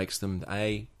 Which makes them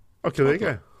a Okay, there you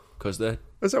go. because they're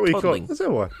Is that what you call toddling. it? Is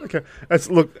that why? Okay.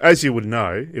 Look, as you would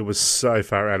know, it was so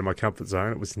far out of my comfort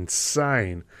zone. It was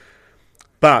insane.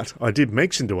 But I did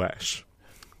mention to Ash.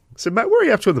 I said, mate, where are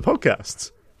you up to in the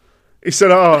podcasts? He said,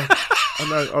 I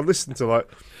know, I listened to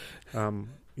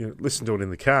listen to it in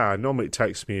the car. Normally it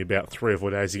takes me about 3 or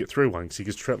 4 days to get through one because he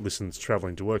gets listens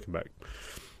travelling to work and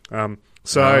back.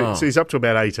 So he's up to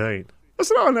about 18. I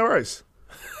said, no worries.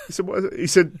 He said, what? He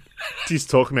said, do you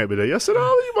talk about me, do you? I said,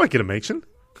 you might get a mention.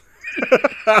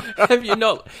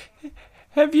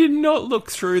 Have you not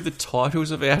looked through the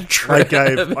titles of our I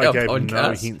gave no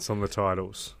podcast? hints on the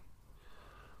titles.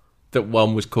 That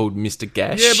one was called Mr.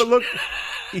 Gash. Yeah, but look,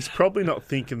 he's probably not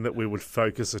thinking that we would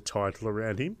focus a title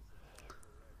around him.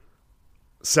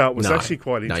 So it was No. actually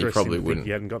quite No, you interesting probably to think wouldn't.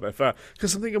 he hadn't got that far.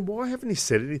 Because I'm thinking, why haven't he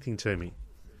said anything to me?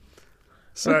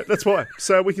 So that's why.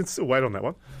 So we can still wait on that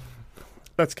one.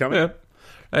 That's coming. Yeah.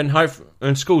 And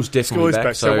school's definitely School is back.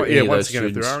 back. So any of once those again,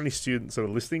 if there students- are any students that are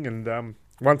listening, and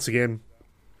once again,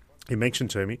 he mentioned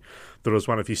to me that it was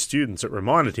one of his students that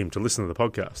reminded him to listen to the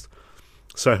podcast.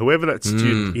 So whoever that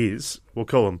student is, we'll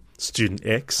call him Student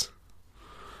X.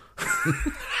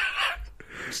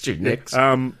 Student X.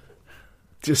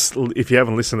 Just if you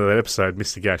haven't listened to that episode,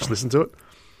 Mr. Gash, listen to it.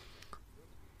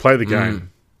 Play the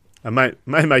game. It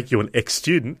may make you an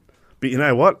ex-student, but you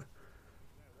know what?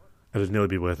 It'd nearly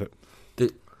be worth it.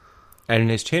 And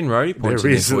there's 10 roadie points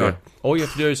There in is, there for you. though. All you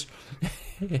have to do is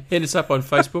hit us up on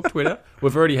Facebook, Twitter.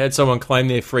 We've already had someone claim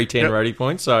their free 10 Yep. roadie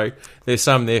points, so there's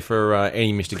some there for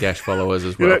any Mr. Gash followers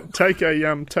as You well.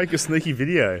 know, take a sneaky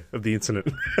video of the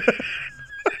incident.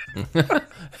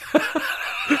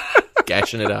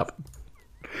 Gashing it up.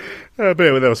 But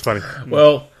anyway, that was funny.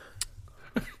 Well,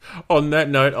 on that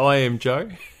note, I am Joe,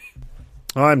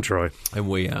 I'm Troy. and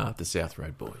we are the South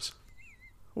Road Boys.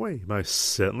 We most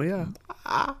certainly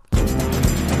are.